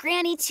strong as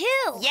Granny,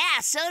 too. Yeah,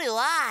 so do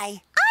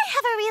I. I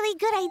have a really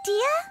good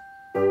idea.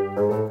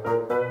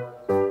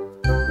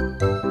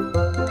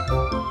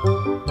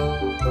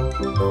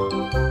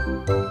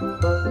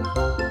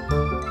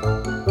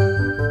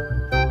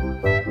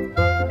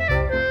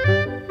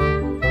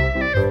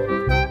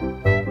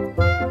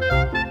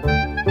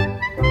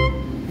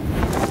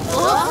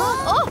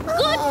 Oh,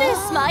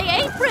 goodness, my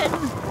apron!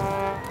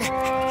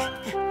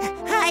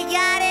 I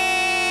got it!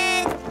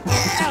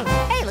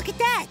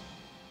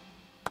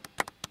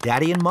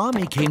 Daddy and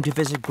Mommy came to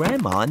visit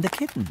Grandma and the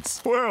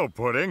kittens. Well,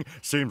 Pudding,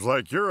 seems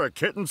like you're a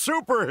kitten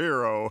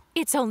superhero.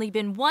 It's only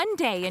been one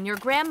day and your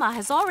grandma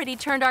has already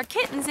turned our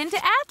kittens into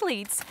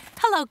athletes.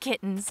 Hello,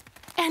 kittens.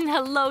 And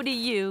hello to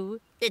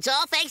you. It's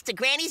all thanks to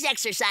Granny's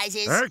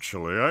exercises.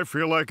 Actually, I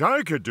feel like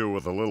I could do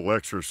with a little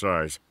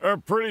exercise.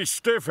 I'm pretty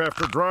stiff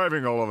after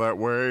driving all of that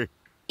way.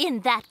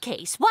 In that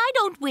case, why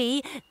don't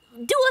we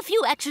do a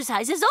few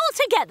exercises all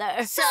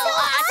together? So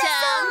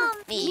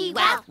awesome! Me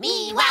wow,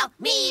 me wow,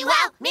 me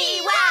wow,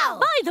 me wow!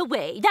 By the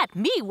way, that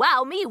me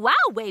wow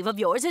wave of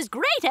yours is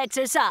great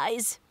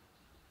exercise.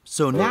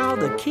 So now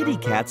the kitty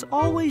cats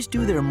always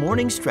do their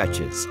morning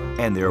stretches,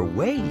 and their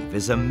wave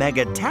is a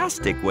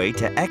megatastic way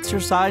to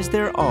exercise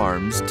their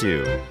arms,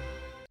 too.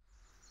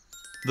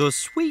 The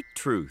sweet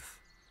truth.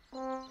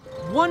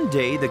 One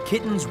day, the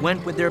kittens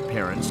went with their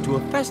parents to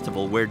a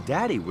festival where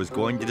Daddy was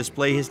going to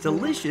display his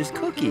delicious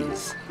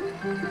cookies.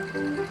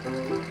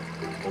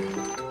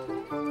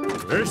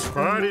 This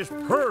spot is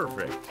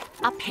perfect.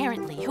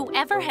 Apparently,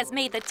 whoever has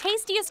made the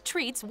tastiest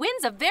treats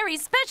wins a very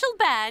special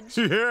badge.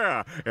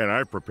 Yeah, and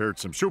I prepared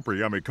some super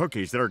yummy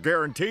cookies that are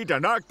guaranteed to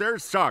knock their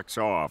socks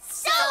off.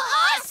 So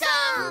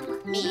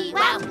awesome! Me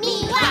wow,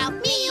 me wow,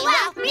 me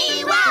wow,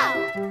 me wow!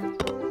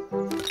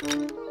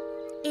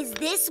 Is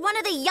this one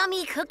of the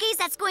yummy cookies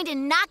that's going to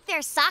knock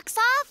their socks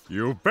off?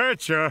 You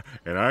betcha,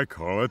 and I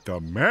call it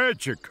the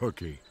magic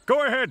cookie.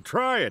 Go ahead,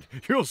 try it.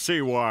 You'll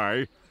see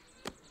why.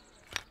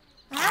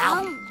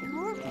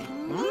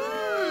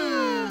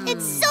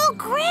 It's so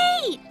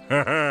great!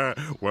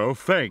 Well,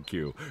 thank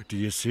you. Do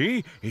you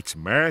see? It's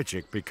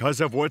magic because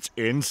of what's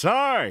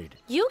inside.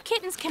 You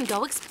kittens can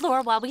go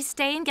explore while we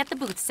stay and get the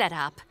booth set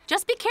up.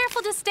 Just be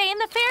careful to stay in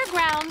the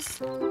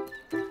fairgrounds.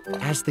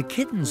 As the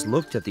kittens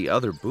looked at the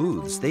other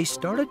booths, they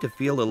started to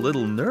feel a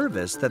little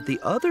nervous that the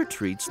other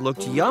treats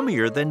looked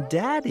yummier than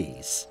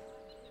Daddy's.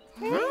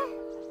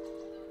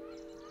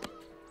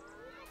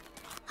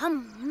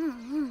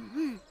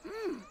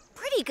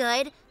 Pretty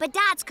good, but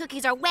Dad's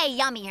cookies are way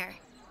yummier.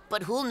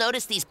 But who'll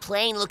notice these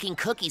plain-looking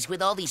cookies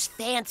with all these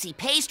fancy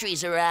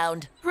pastries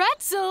around?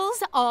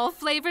 Pretzels! All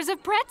flavors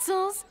of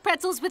pretzels.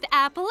 Pretzels with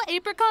apple,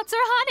 apricots, or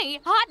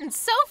honey. Hot and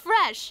so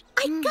fresh.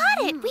 I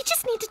got it! We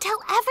just need to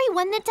tell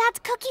everyone that Dad's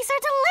cookies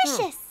are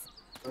delicious!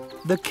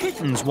 The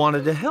kittens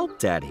wanted to help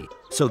Daddy,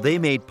 so they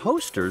made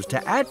posters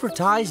to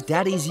advertise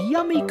Daddy's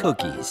yummy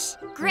cookies.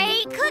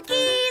 Great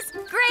cookies!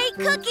 Great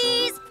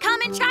cookies! Come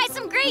and try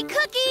some great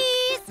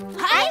cookies!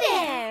 Hi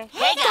there!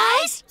 Hey,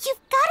 guys! You've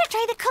got to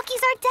try the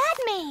cookies our dad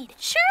made.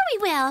 Sure we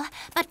will.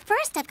 But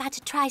first I've got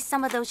to try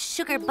some of those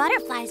sugar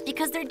butterflies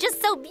because they're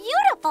just so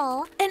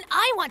beautiful. And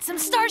I want some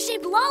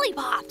star-shaped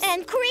lollipops.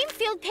 And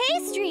cream-filled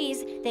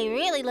pastries. They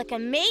really look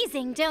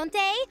amazing, don't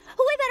they?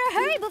 We better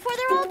hurry before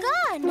they're all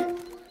gone.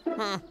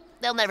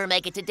 They'll never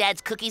make it to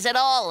Dad's cookies at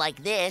all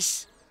like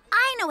this.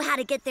 I know how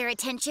to get their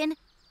attention.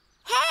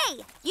 Hey,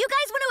 you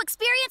guys want to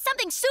experience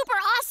something super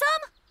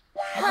awesome?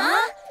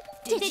 Huh?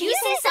 Did you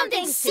say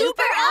something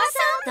super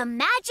awesome? The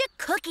magic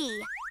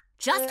cookie.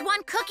 Just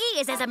one cookie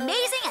is as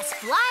amazing as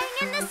flying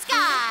in the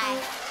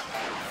sky.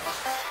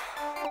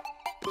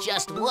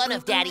 Just one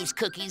of Daddy's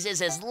cookies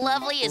is as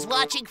lovely as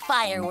watching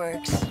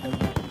fireworks.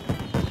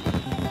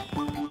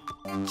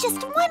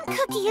 Just one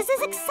cookie is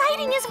as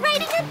exciting as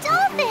riding a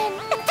dolphin.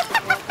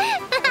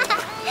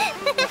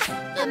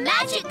 The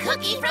magic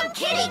cookie from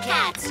Kitty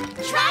Cats.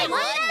 Try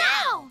one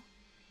now.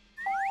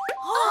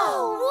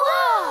 Oh,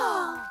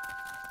 whoa!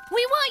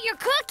 We want your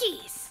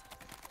cookies.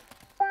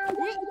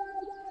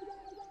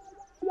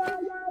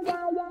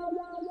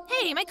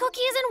 Hey, my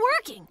cookie isn't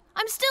working.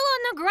 I'm still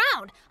on the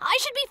ground. I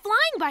should be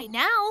flying by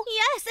now.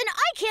 Yes, and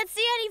I can't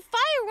see any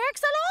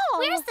fireworks at all.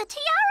 Where's the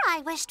tiara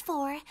I wished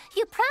for?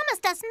 You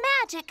promised us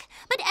magic,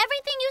 but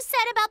everything you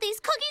said about these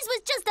cookies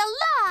was just a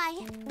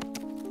lie.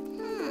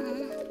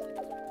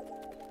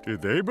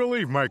 Did they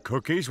believe my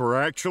cookies were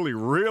actually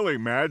really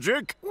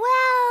magic?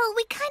 Well,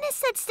 we kind of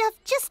said stuff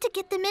just to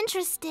get them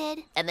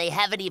interested. And they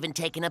haven't even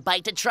taken a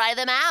bite to try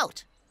them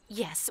out.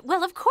 Yes,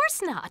 well, of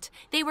course not.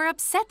 They were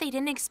upset they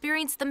didn't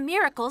experience the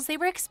miracles they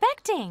were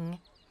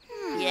expecting.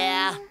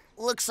 Yeah,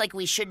 looks like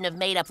we shouldn't have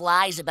made up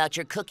lies about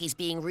your cookies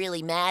being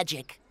really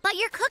magic. But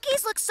your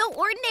cookies look so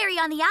ordinary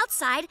on the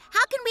outside.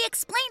 How can we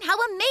explain how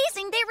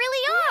amazing they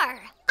really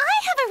are?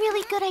 I have a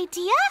really good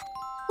idea.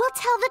 We'll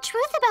tell the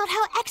truth about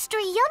how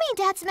extra yummy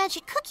Dad's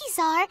magic cookies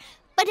are,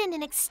 but in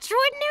an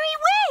extraordinary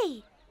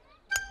way.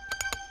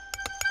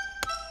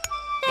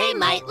 They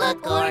might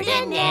look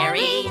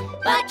ordinary,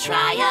 but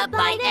try a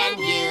bite and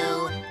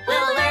you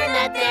will learn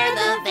that they're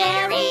the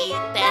very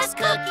best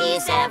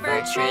cookies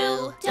ever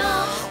true.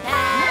 Don't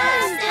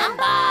pass them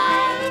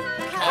by,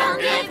 come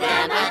give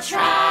them a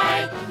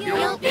try.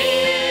 You'll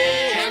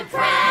be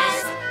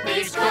impressed,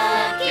 these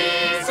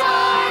cookies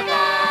are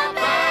the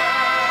best.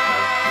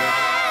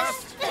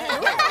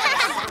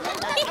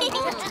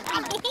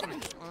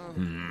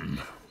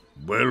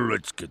 Well,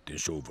 let's get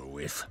this over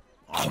with.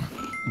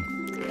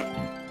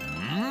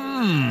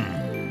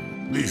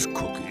 These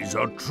cookies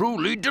are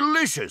truly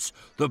delicious.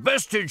 The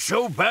Best in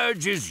Show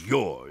badge is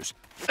yours.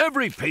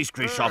 Every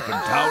pastry shop in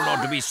town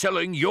ought to be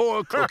selling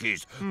your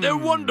cookies. They're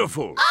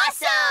wonderful.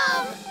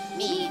 Awesome!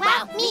 Me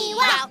wow, me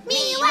wow,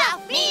 me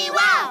wow, me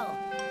wow!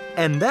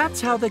 And that's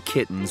how the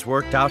kittens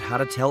worked out how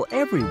to tell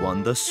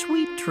everyone the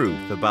sweet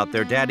truth about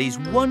their daddy's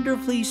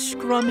wonderfully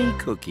scrummy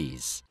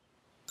cookies.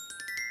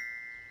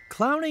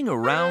 Clowning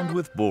around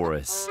with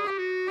Boris.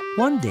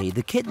 One day,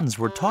 the kittens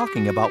were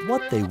talking about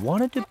what they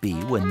wanted to be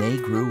when they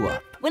grew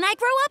up. When I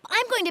grow up,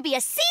 I'm going to be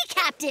a sea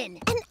captain.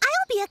 And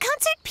I'll be a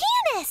concert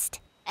pianist.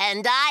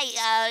 And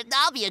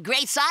I'll be a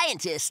great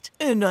scientist.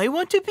 And I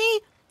want to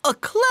be a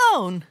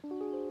clown.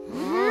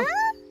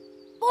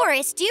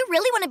 Boris, do you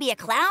really want to be a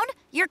clown?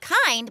 You're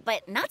kind,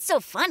 but not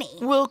so funny.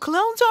 Well,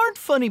 clowns aren't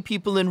funny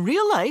people in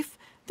real life.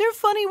 They're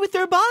funny with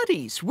their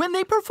bodies when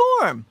they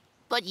perform.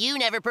 But you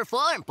never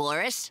perform,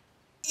 Boris.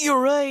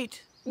 You're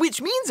right.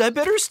 Which means I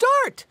better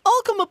start.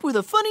 I'll come up with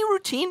a funny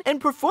routine and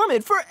perform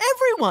it for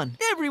everyone.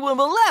 Everyone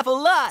will laugh a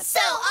lot.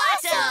 So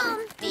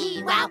awesome!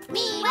 Me wow,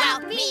 me wow,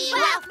 me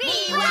wow,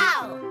 me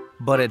wow!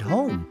 But at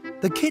home,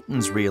 the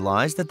kittens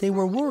realized that they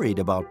were worried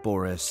about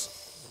Boris.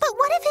 But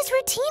what if his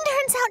routine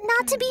turns out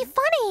not to be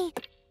funny?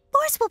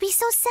 Boris will be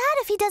so sad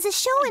if he does a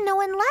show and no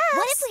one laughs.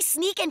 What if we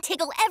sneak and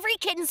tickle every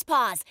kitten's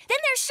paws? Then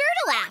they're sure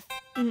to laugh.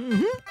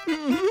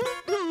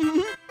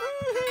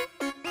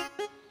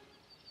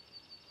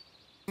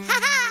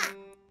 Ha-ha!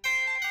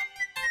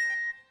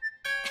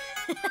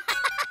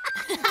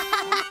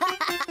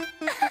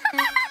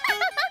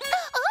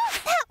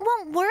 That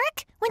won't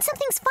work. When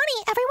something's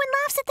funny, everyone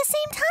laughs at the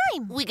same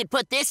time. We could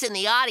put this in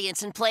the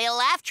audience and play a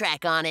laugh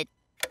track on it.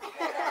 It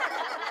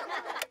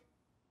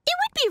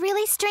would be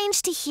really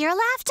strange to hear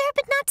laughter,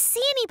 but not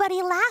see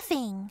anybody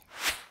laughing.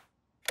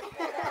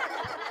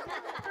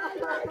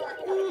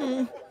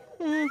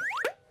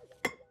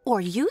 Or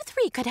you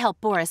three could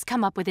help Boris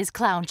come up with his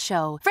clown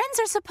show. Friends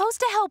are supposed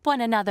to help one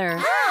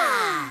another.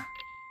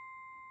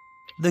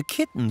 The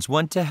kittens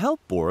went to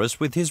help Boris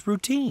with his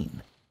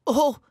routine.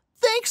 Oh,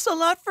 thanks a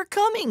lot for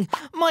coming.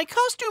 My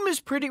costume is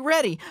pretty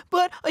ready,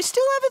 but I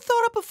still haven't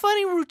thought up a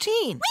funny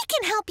routine. We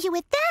can help you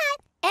with that.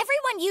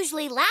 Everyone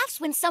usually laughs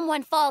when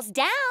someone falls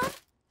down.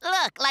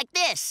 Look, like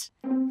this.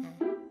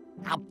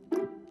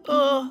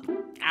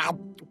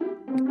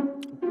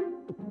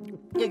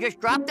 You just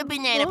drop the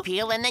banana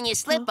peel and then you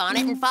slip on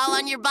it and fall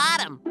on your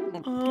bottom.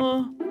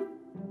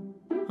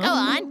 Go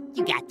on,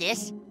 you got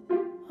this.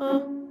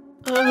 Oh!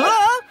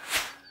 Whoa!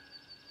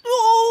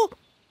 Oh!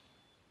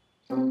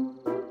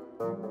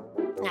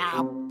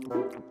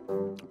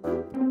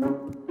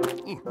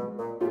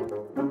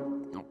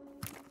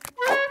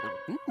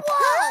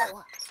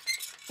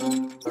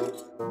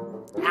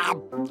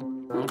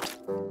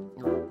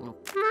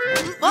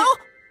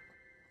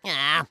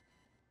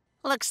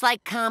 Looks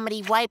like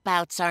comedy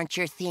wipeouts aren't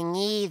your thing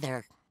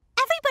either.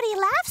 Everybody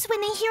laughs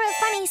when they hear a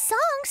funny song,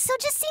 so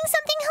just sing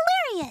something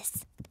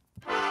hilarious.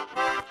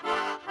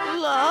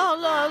 La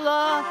la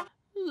la,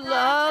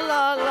 la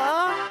la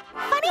la.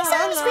 Funny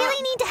songs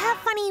really need to have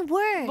funny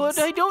words. But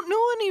I don't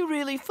know any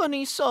really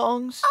funny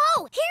songs.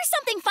 Oh, here's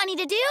something funny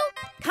to do.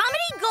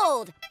 Comedy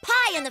gold,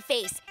 pie in the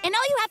face, and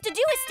all you have to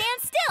do is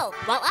stand still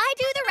while I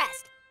do the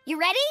rest. You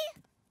ready?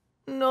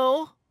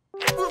 No.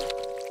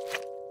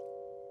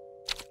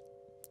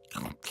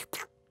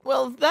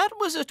 Well, that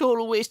was a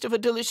total waste of a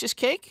delicious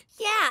cake.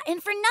 Yeah,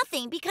 and for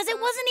nothing, because it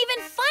wasn't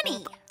even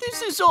funny.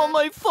 This is all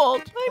my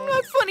fault. I'm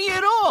not funny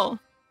at all.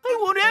 I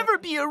won't ever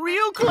be a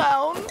real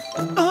clown.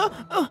 Boris,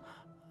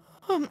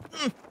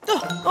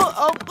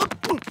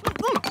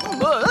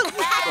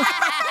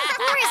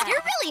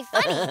 you're really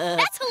funny.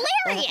 That's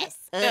hilarious.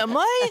 Am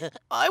I?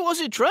 I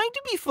wasn't trying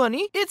to be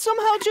funny. It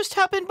somehow just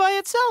happened by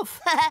itself.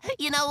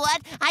 You know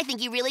what? I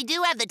think you really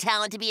do have the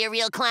talent to be a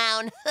real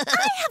clown. I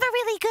have a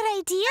really good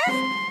idea.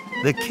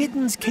 The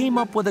kittens came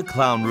up with a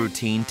clown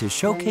routine to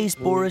showcase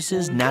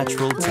Boris's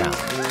natural talent.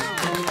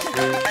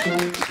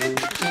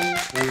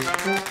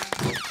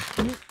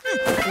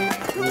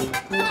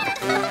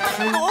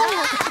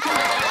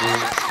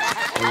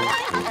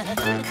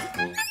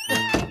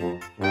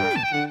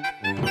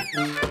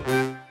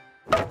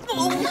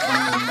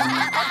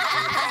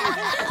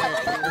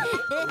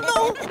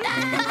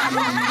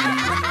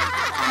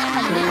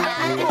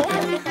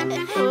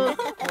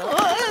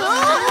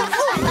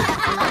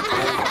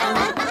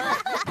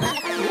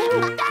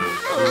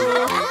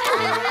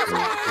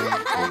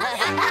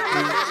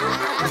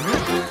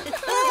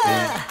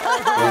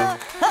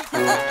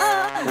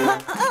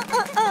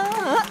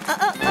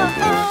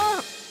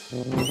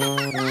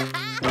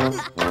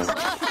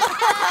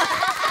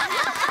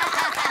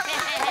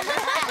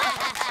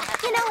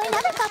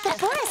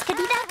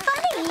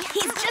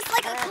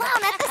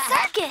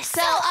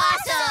 So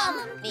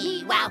awesome!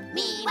 Me wow,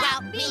 me wow,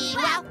 me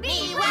wow,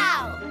 me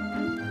wow!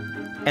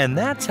 And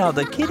that's how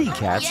the kitty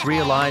cats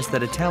realized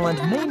that a talent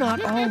may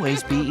not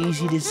always be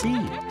easy to see.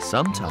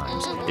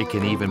 Sometimes it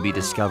can even be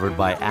discovered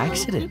by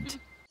accident.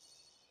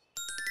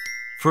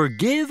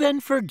 Forgive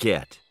and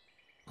forget.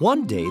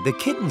 One day, the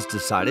kittens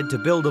decided to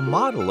build a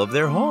model of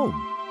their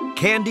home.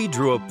 Candy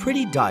drew a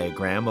pretty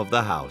diagram of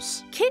the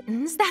house.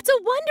 Kittens, that's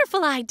a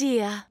wonderful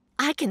idea.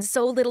 I can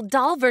sew little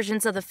doll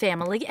versions of the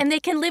family, and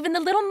they can live in the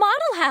little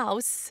model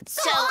house.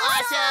 So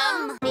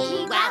awesome!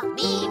 Me-wow,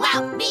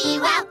 me-wow,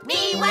 me-wow,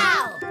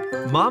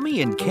 me-wow!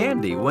 Mommy and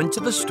Candy went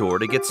to the store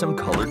to get some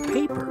colored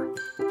paper.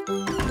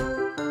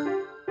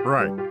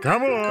 Right,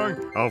 come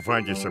along. I'll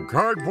find you some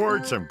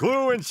cardboard, some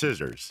glue, and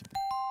scissors.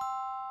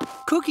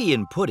 Cookie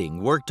and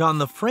Pudding worked on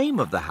the frame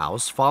of the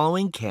house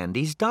following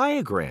Candy's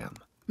diagram.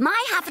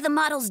 My half of the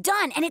model's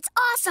done, and it's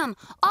awesome.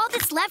 All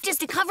that's left is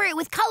to cover it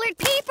with colored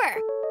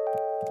paper.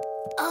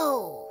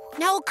 Oh.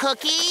 No,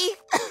 Cookie.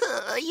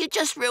 You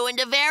just ruined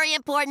a very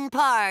important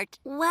part.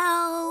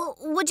 Well,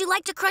 would you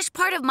like to crush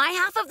part of my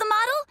half of the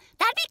model?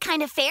 That'd be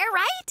kind of fair,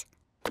 right?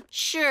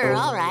 Sure,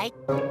 all right.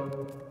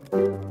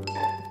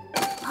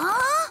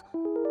 Huh?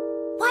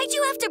 Why'd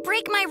you have to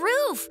break my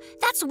roof?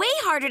 That's way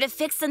harder to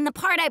fix than the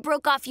part I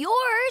broke off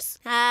yours.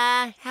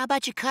 How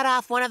about you cut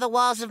off one of the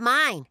walls of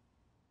mine?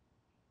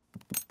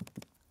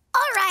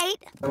 All right.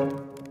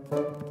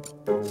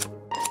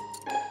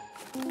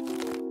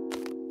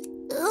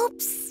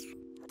 Oops.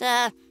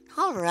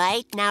 All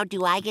right. Now,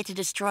 do I get to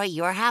destroy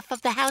your half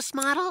of the house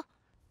model?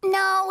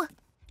 No.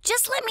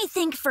 Just let me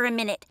think for a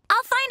minute.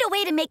 I'll find a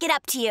way to make it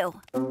up to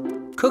you.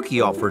 Cookie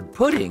offered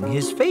Pudding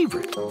his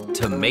favorite,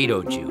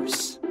 tomato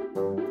juice.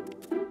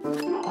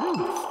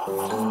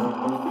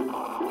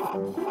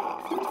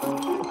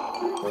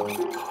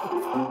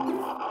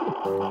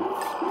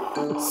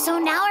 So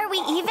now are we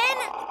even?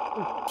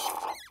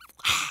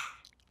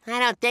 I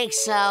don't think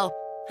so.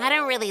 I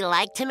don't really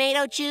like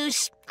tomato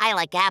juice. I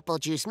like apple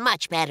juice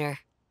much better.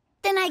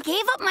 Then I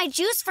gave up my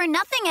juice for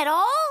nothing at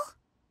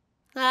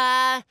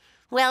all?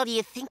 Well, do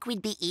you think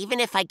we'd be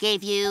even if I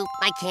gave you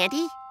my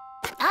candy?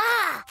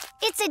 Ah,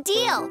 it's a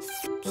deal.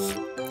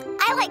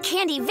 I like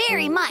candy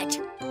very much.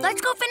 Let's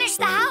go finish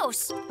the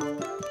house.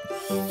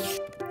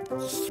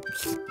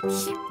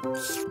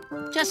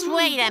 Just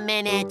wait a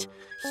minute.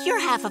 Your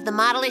half of the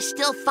model is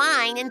still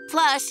fine, and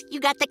plus, you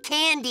got the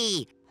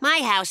candy.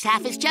 My house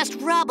half is just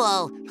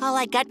rubble. All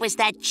I got was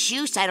that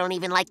juice I don't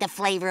even like the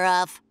flavor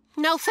of.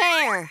 No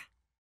fair.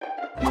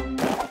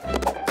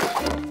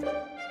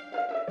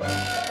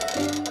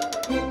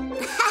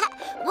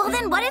 Well,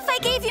 then what if I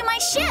gave you my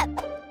ship?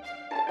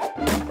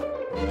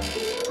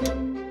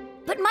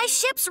 But my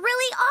ship's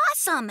really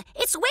awesome.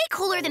 It's way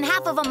cooler than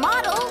half of a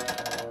model.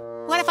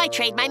 What if I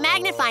trade my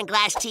magnifying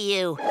glass to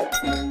you?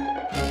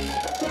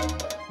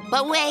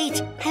 But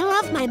wait, I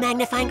love my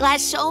magnifying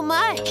glass so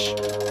much.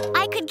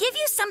 I could give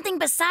you something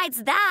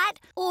besides that,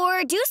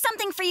 or do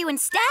something for you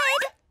instead.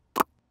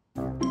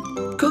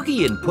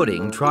 Cookie and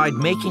Pudding tried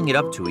making it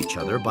up to each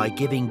other by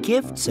giving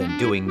gifts and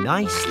doing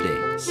nice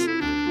things.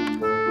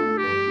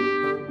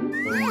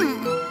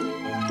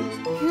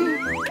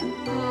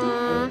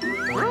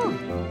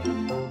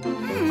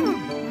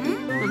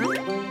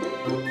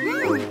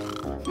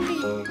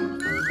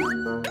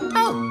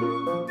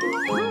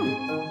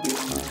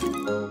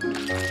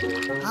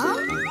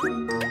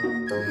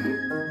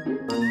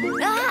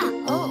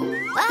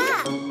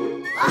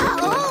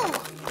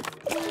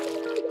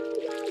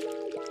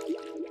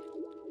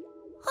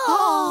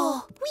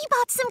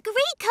 Some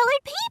great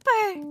colored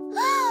paper.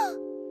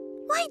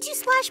 Why'd you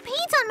splash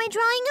paint on my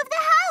drawing of the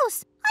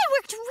house? I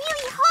worked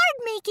really hard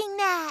making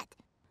that.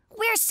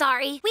 We're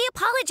sorry. We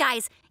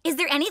apologize. Is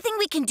there anything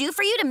we can do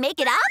for you to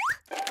make it up?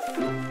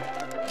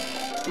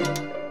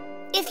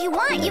 If you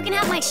want, you can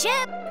have my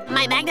ship.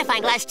 My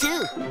magnifying glass,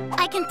 too.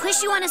 I can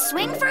push you on a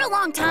swing for a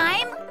long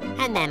time.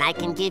 And then I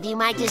can give you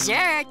my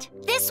dessert.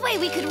 This way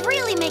we could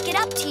really make it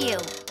up to you.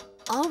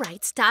 All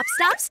right, stop.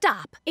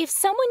 If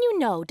someone you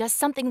know does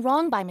something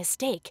wrong by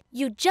mistake,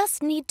 you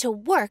just need to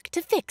work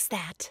to fix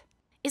that.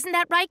 Isn't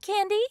that right,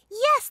 Candy?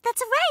 Yes,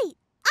 that's right.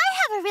 I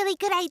have a really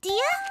good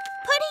idea.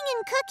 Pudding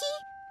and Cookie,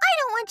 I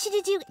don't want you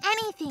to do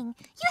anything.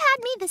 You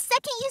had me the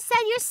second you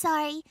said you're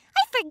sorry.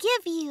 I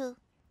forgive you.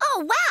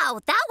 Oh, wow,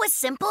 that was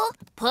simple.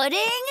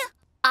 Pudding,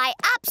 I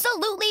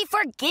absolutely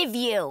forgive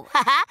you.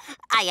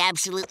 I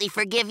absolutely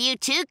forgive you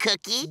too,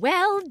 Cookie.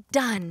 Well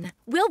done.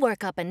 We'll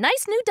work up a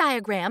nice new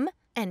diagram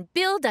and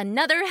build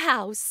another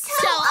house.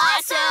 So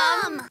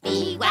awesome!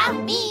 Me-wow,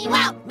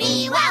 me-wow,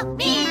 me-wow,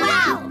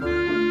 me-wow!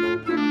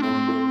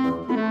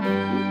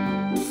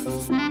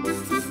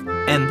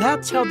 And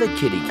that's how the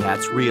kitty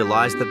cats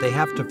realized that they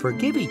have to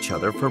forgive each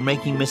other for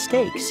making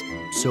mistakes,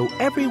 so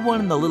everyone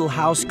in the little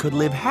house could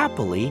live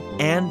happily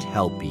and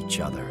help each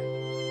other.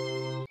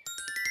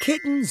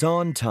 Kittens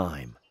on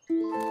time.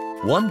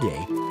 One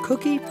day,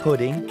 Cookie,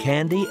 Pudding,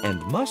 Candy,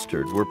 and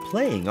Mustard were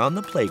playing on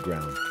the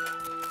playground.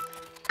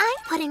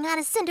 I'm putting on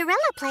a Cinderella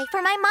play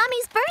for my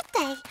mommy's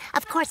birthday.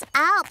 Of course,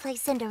 I'll play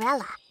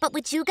Cinderella. But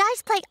would you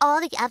guys play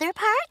all the other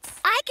parts?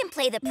 I can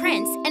play the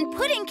prince, and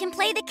Pudding can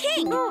play the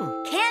king.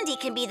 Candy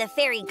can be the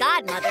fairy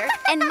godmother,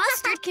 and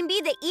Mustard can be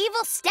the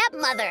evil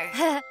stepmother.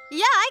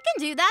 Yeah, I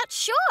can do that,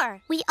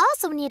 sure. We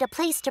also need a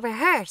place to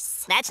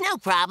rehearse. That's no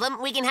problem.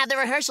 We can have the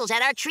rehearsals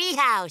at our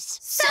treehouse.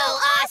 So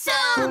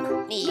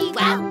awesome! Me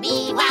wow,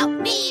 me wow,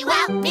 me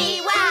wow,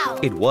 me wow.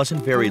 It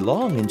wasn't very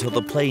long until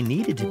the play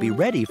needed to be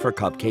ready for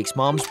Cupcake's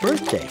mom's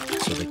birthday,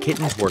 so the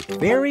kittens worked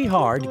very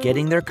hard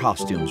getting their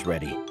costumes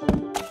ready.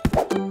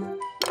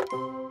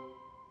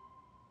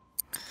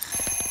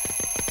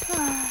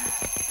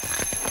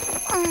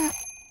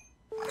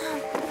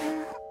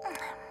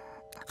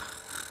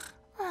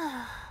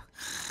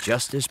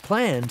 Just as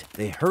planned,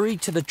 they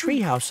hurried to the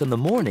treehouse in the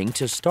morning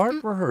to start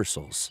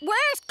rehearsals.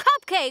 Where's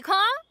Cupcake,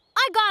 huh?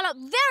 I got up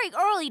very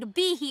early to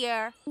be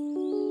here.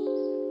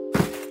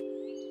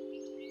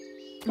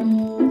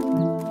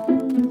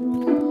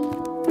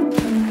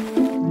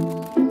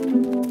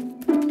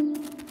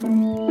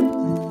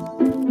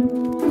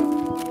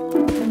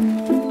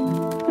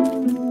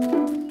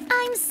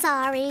 I'm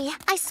sorry.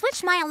 I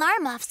switched my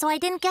alarm off so I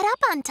didn't get up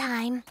on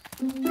time.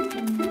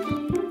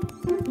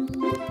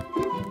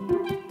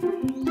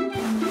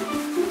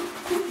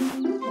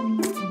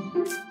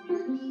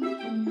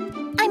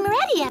 I'm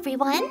ready,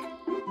 everyone.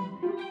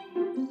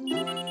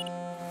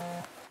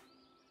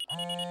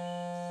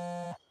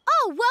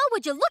 Oh, well,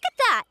 would you look at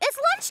that? It's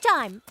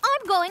lunchtime.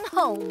 I'm going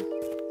home.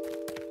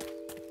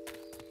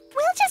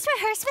 We'll just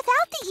rehearse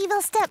without the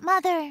evil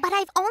stepmother. But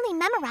I've only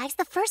memorized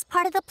the first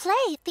part of the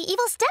play, the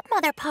evil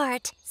stepmother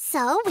part.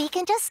 So we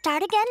can just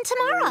start again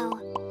tomorrow.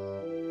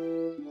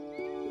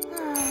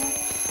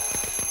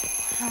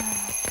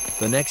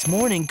 The next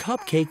morning,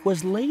 Cupcake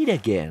was late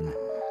again.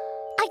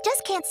 I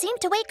just can't seem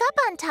to wake up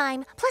on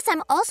time. Plus,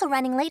 I'm also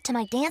running late to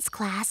my dance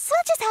class.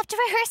 We'll just have to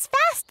rehearse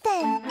fast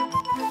then.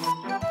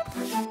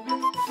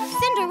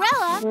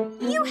 Cinderella,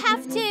 you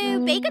have to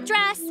bake a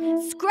dress,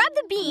 scrub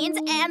the beans,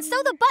 and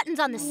sew the buttons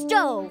on the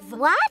stove.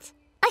 What?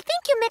 I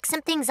think you mixed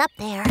some things up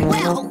there.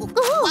 Well,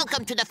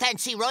 welcome to the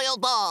fancy royal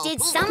ball.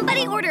 Did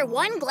somebody order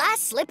one glass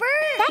slipper?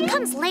 That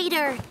comes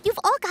later. You've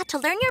all got to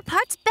learn your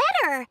parts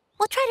better.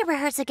 We'll try to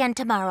rehearse again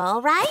tomorrow,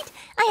 all right?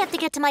 I have to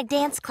get to my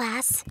dance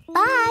class.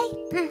 Bye.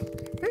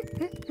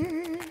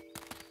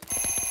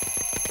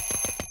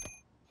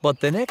 But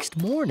the next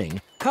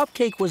morning,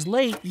 Cupcake was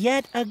late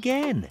yet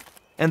again.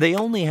 And they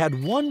only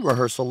had one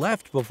rehearsal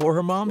left before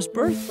her mom's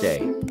birthday.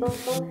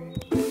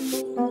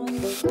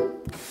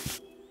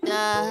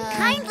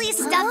 Kindly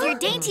stuff your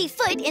dainty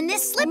foot in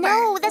this slipper.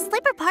 No, the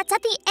slipper part's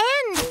at the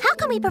end. How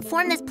can we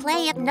perform this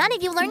play if none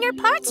of you learn your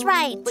parts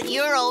right? But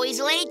you're always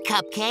late,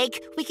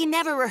 Cupcake. We can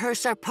never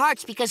rehearse our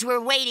parts because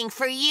we're waiting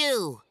for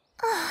you.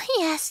 Oh,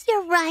 yes,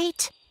 you're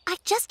right. I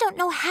just don't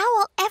know how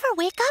I'll ever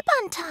wake up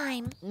on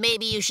time.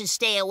 Maybe you should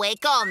stay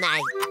awake all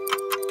night.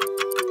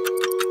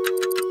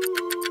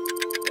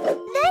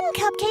 Then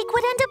Cupcake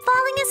would end up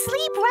falling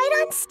asleep right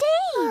on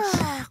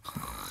stage.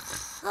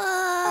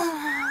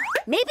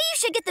 Maybe you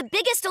should get the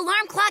biggest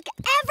alarm clock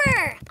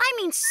ever. I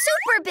mean,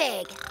 super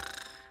big.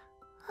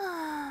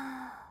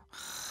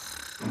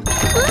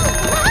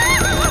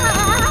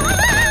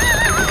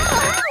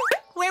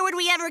 Where would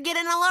we ever get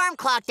an alarm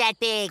clock that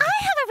big?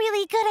 I have a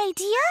really good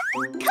idea.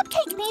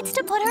 Cupcake needs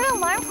to put her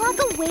alarm clock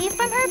away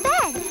from her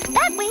bed.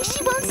 That way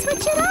she won't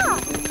switch it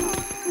off.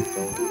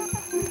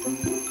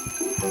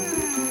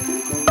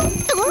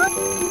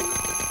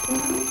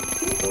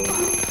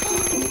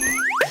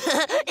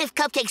 If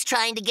Cupcake's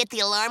trying to get the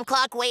alarm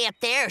clock way up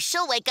there,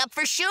 she'll wake up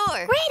for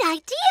sure. Great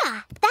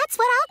idea. That's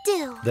what I'll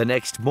do. The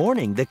next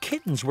morning, the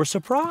kittens were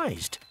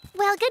surprised.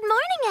 Well, good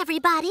morning,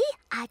 everybody.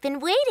 I've been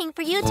waiting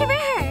for you to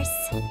rehearse.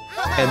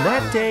 And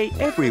that day,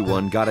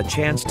 everyone got a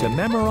chance to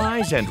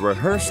memorize and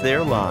rehearse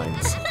their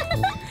lines.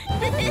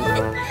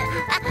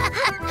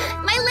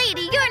 My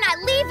lady, you're not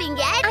leaving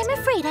yet. I'm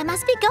afraid I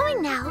must be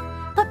going now.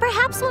 But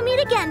perhaps we'll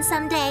meet again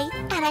someday.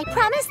 And I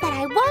promise that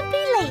I won't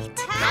be late.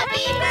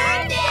 Happy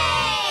birthday!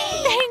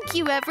 Thank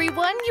you,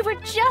 everyone. You were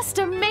just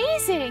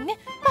amazing.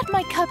 But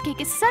my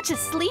Cupcake is such a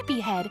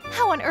sleepyhead.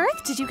 How on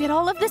earth did you get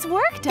all of this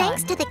work done?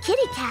 Thanks to the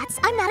kitty cats,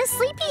 I'm not a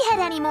sleepyhead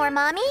anymore,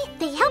 Mommy.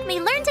 They helped me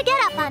learn to get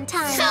up on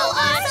time. So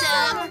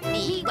awesome!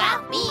 Me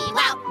wow, me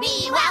wow,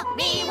 me wow,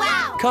 me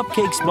wow!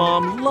 Cupcake's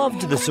mom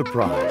loved the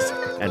surprise,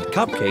 and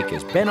Cupcake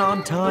has been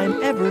on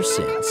time ever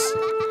since.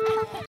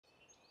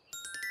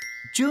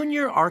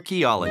 Junior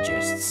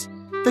archaeologists.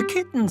 The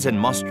kittens and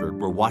Mustard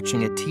were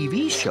watching a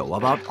TV show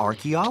about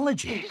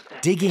archaeology,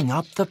 digging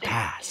up the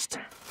past.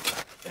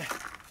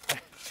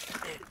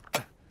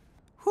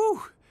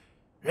 Whew.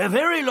 A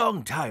very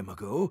long time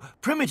ago,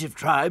 primitive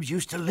tribes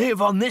used to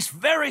live on this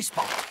very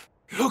spot.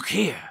 Look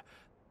here.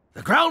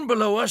 The ground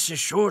below us is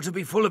sure to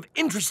be full of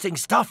interesting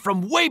stuff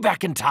from way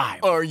back in time.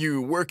 Are you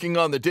working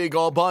on the dig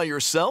all by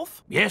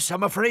yourself? Yes,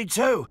 I'm afraid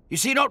so. You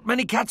see, not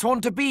many cats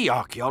want to be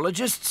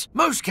archaeologists.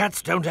 Most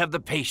cats don't have the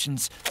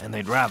patience, and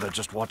they'd rather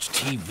just watch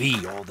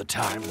TV all the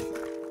time.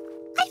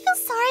 I feel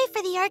sorry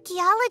for the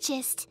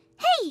archaeologist.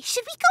 Hey,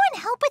 should we go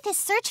and help with his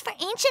search for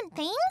ancient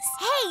things?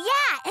 Hey,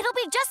 yeah, it'll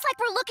be just like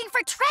we're looking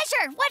for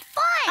treasure. What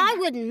fun! I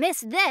wouldn't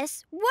miss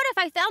this. What if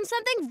I found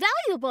something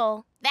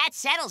valuable? That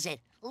settles it.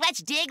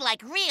 Let's dig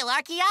like real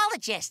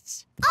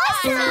archaeologists.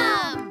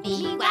 Awesome!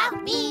 Me-wow,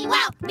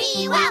 me-wow,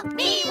 me-wow,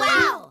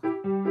 me-wow!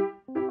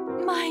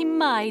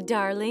 My,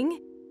 darling.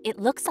 It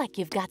looks like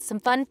you've got some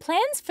fun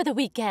plans for the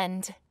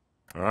weekend.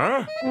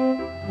 Huh?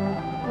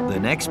 The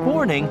next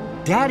morning,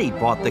 Daddy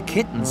bought the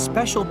kittens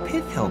special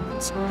pith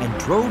helmets and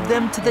drove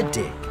them to the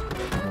dig.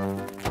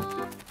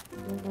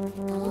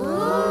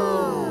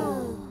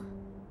 Ooh.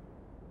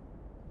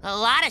 A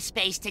lot of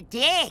space to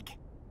dig.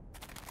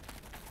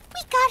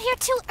 We got here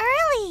too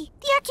early.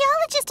 The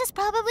archaeologist is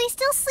probably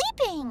still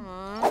sleeping.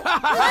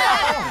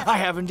 I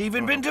haven't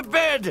even been to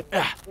bed.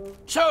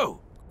 So,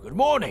 good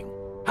morning.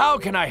 How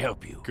can I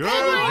help you? Good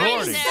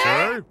morning,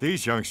 sir.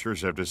 These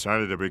youngsters have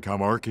decided to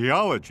become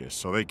archaeologists,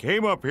 so they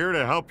came up here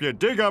to help you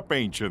dig up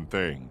ancient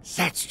things.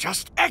 That's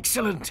just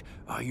excellent.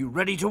 Are you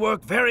ready to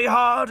work very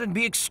hard and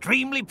be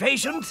extremely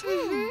patient?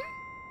 Mm-hmm.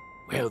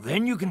 Well,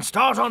 then you can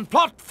start on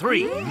plot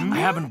 3. I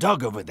haven't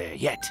dug over there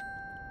yet.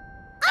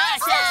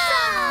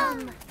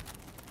 Awesome!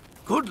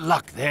 Good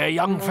luck there,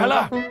 young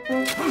fella.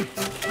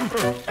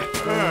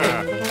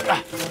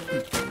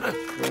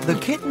 The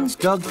kittens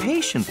dug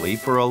patiently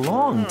for a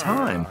long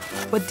time,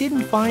 but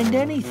didn't find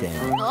anything.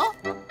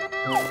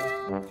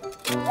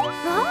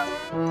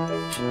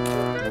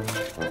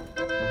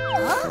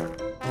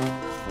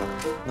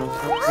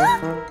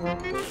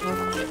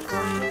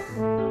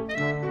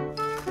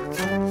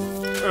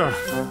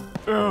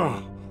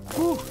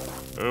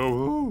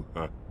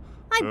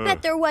 I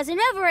bet there wasn't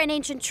ever an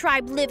ancient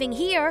tribe living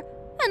here,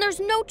 and there's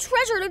no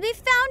treasure to be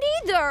found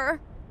either.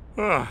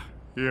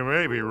 You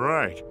may be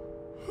right.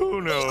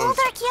 Who knows? The old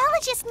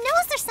archaeologist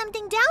knows there's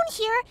something down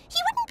here. He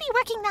wouldn't be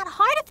working that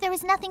hard if there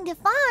was nothing to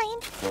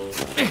find.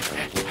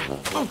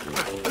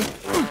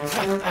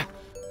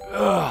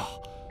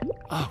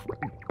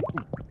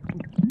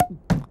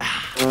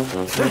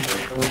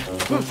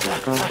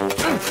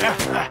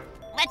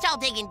 Let's all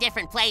dig in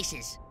different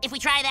places. If we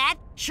try that,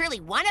 surely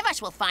one of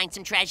us will find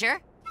some treasure.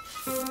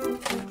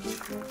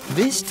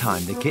 This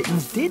time the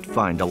kittens did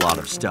find a lot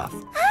of stuff,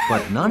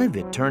 but none of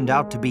it turned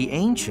out to be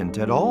ancient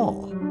at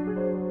all.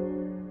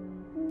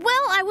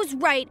 Well, I was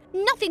right.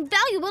 Nothing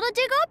valuable to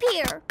dig up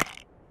here.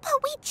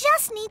 But we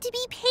just need to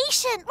be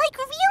patient, like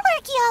real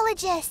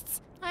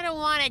archaeologists. I don't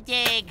want to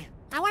dig.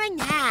 I want a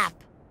nap.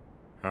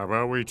 How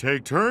about we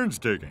take turns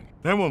digging?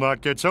 Then we'll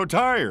not get so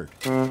tired.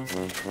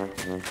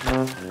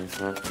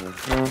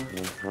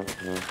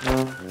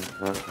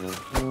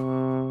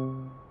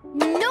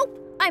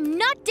 Nope, I'm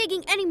not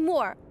digging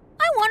anymore.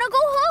 I want to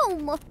go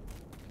home.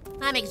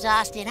 I'm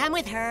exhausted. I'm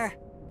with her.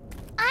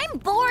 I'm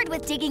bored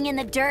with digging in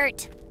the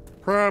dirt.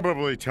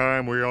 Probably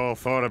time we all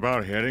thought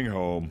about heading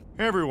home.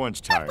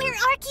 Everyone's tired. We're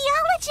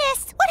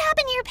archaeologists. What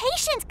happened to your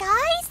patience,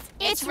 guys?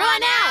 It's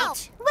run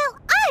out. Well,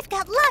 I've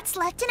got lots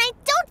left and I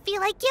don't feel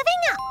like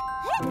giving up.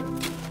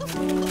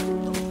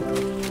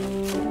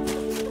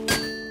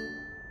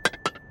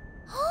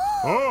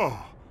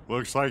 Oh,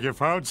 looks like you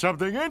found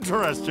something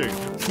interesting.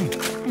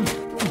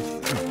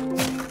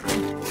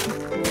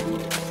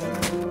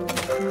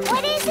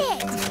 What is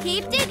it?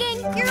 Keep digging.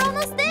 You're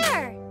almost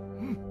there.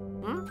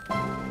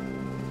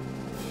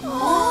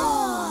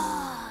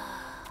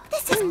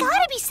 This has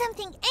got to be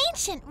something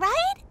ancient,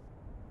 right?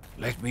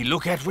 Let me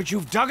look at what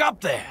you've dug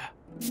up there.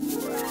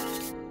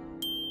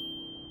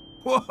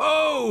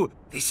 Whoa!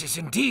 This is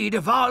indeed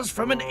a vase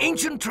from an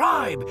ancient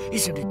tribe.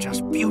 Isn't it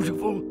just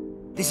beautiful?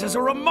 This is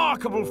a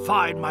remarkable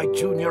find, my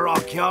junior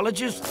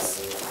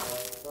archaeologists.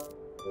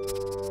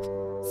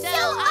 So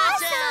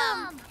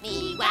awesome!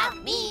 Me-wow,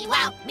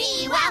 me-wow,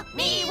 me-wow,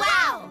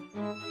 me-wow!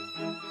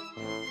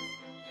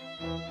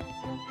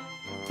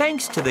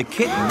 Thanks to the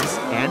kittens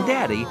and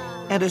Daddy,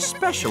 and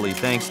especially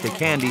thanks to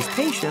Candy's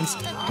patience,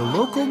 the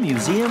local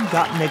museum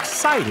got an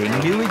exciting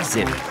new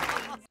exhibit.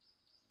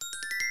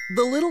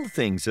 The little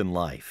things in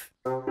life.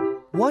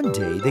 One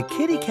day, the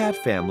kitty cat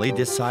family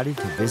decided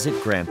to visit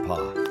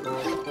Grandpa.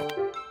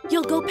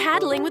 You'll go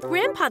paddling with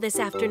Grandpa this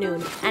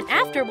afternoon, and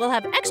after we'll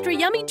have extra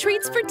yummy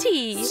treats for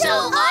tea. So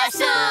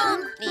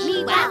awesome!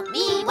 Me-wow,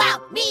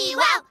 me-wow,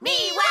 me-wow,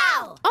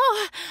 me-wow!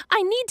 Oh,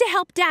 I need to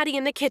help Daddy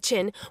in the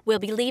kitchen. We'll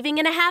be leaving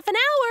in a half an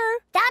hour.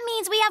 That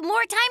means we have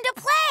more time to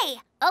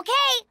play.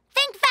 Okay,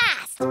 think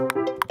fast.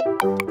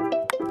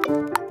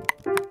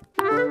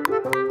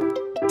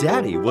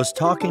 Daddy was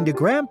talking to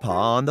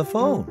Grandpa on the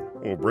phone.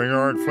 We'll bring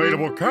our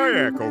inflatable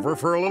kayak over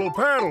for a little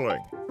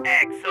paddling.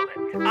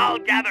 Excellent. I'll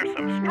gather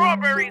some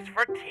strawberries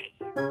for tea.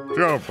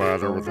 Don't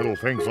bother with little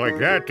things like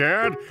that,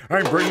 Dad.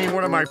 I'm bringing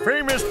one of my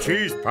famous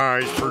cheese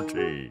pies for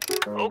tea.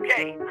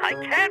 Okay, I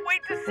can't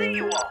wait to see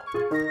you all.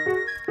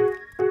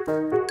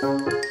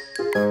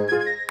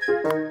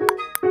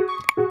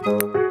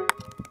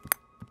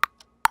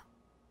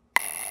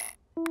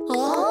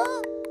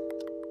 Huh?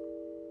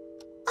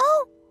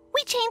 Oh,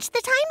 we changed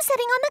the time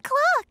setting on the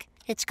clock.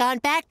 It's gone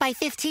back by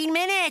 15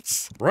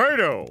 minutes.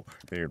 Righto.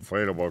 The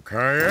inflatable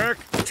kayak,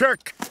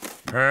 check.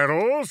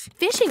 paddles.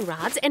 Fishing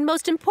rods, and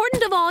most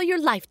important of all, your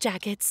life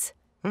jackets.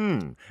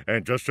 And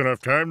just enough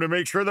time to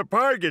make sure the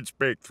pie gets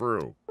baked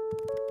through.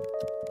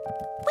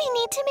 We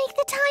need to make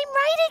the time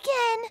right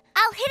again.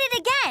 I'll hit it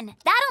again.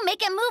 That'll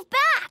make it move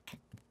back.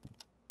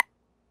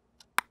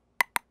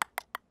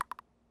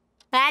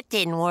 That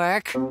didn't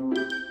work.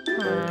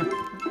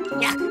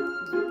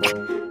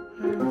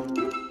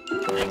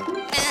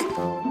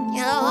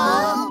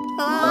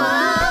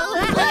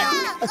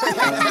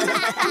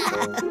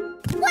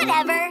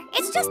 Whatever.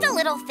 It's just a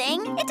little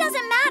thing. It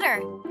doesn't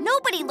matter.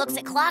 Nobody looks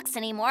at clocks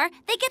anymore.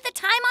 They get the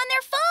time on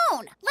their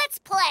phone. Let's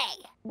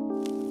play.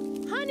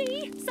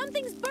 Honey,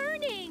 something's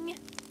burning.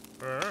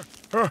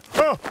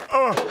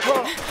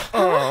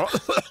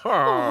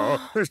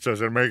 This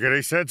doesn't make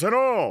any sense at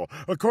all.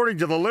 According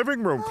to the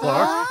living room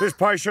clock, this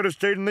pie should have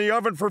stayed in the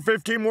oven for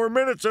 15 more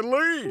minutes at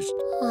least.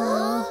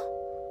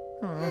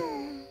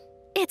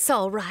 It's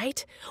all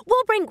right.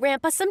 We'll bring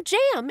Grandpa some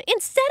jam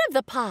instead of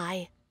the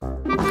pie.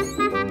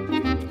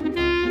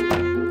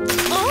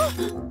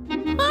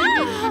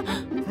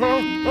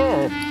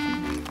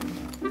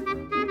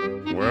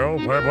 Well,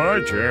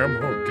 bye-bye, Jam.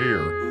 Oh,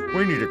 dear.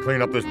 We need to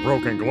clean up this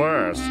broken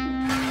glass.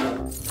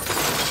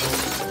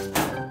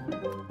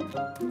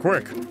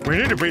 Quick, we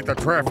need to beat the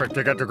traffic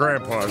to get to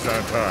Grandpa's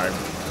on time.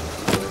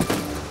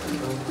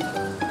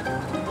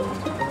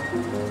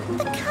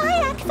 The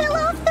kayak fell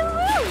off the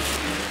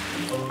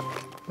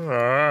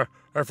roof.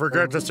 I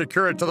forgot to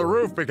secure it to the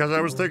roof because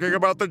I was thinking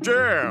about the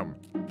jam.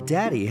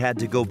 Daddy had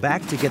to go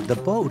back to get the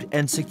boat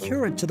and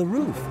secure it to the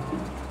roof.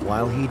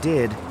 While he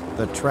did,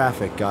 the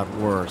traffic got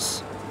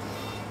worse.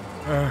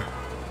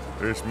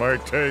 This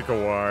might take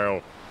a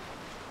while.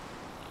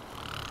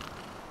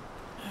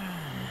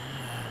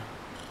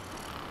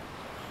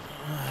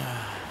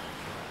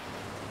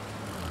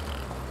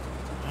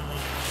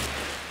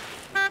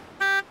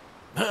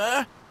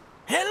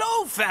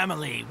 Hello,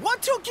 family.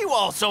 What took you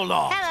all so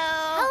long?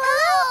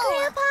 Hello,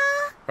 Grandpa.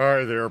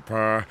 Hi there,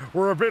 Pa.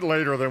 We're a bit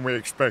later than we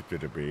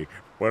expected to be,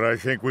 but I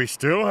think we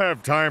still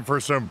have time for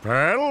some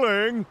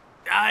paddling.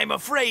 I'm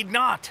afraid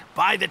not.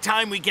 By the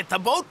time we get the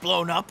boat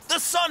blown up, the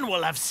sun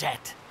will have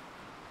set.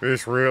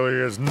 This really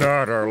is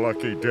not our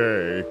lucky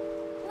day.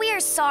 We're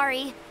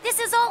sorry. This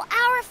is all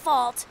our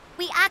fault.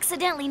 We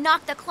accidentally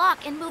knocked the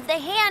clock and moved the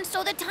hand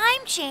so the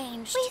time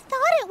changed. We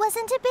thought it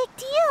wasn't a big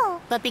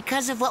deal. But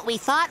because of what we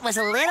thought was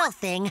a little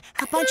thing,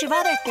 a bunch of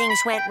other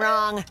things went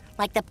wrong.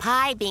 Like the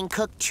pie being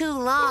cooked too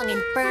long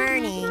and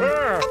burning.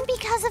 And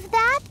because of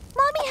that,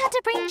 Mommy had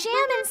to bring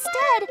jam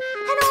instead,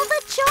 and all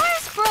the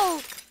jars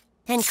broke.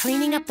 And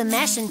cleaning up the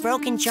mess and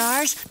broken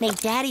jars made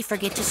Daddy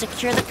forget to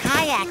secure the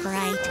kayak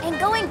right. And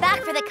going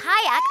back for the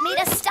kayak made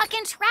us stuck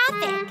in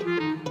traffic.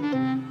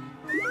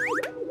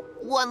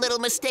 One little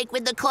mistake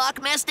with the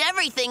clock messed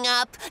everything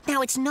up.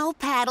 Now it's no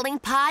paddling,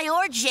 pie,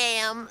 or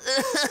jam.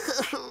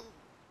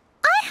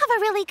 I have a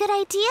really good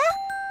idea.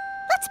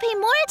 Let's pay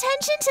more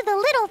attention to the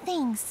little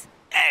things.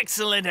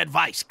 Excellent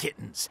advice,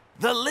 kittens.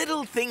 The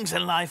little things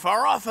in life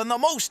are often the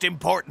most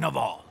important of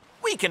all.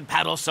 We can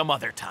paddle some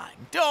other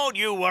time. Don't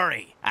you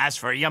worry. As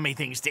for yummy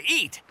things to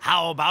eat,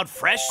 how about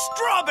fresh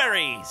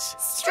strawberries?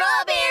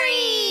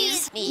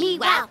 Strawberries!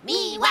 Me-wow,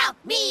 me-wow,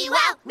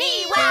 me-wow,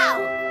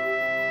 me-wow!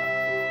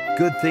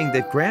 Good thing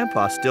that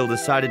Grandpa still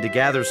decided to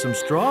gather some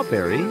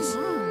strawberries.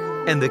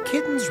 And the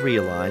kittens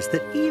realized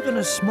that even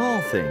a small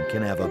thing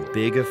can have a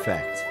big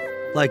effect,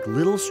 like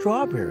little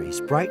strawberries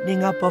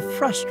brightening up a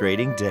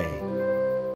frustrating day.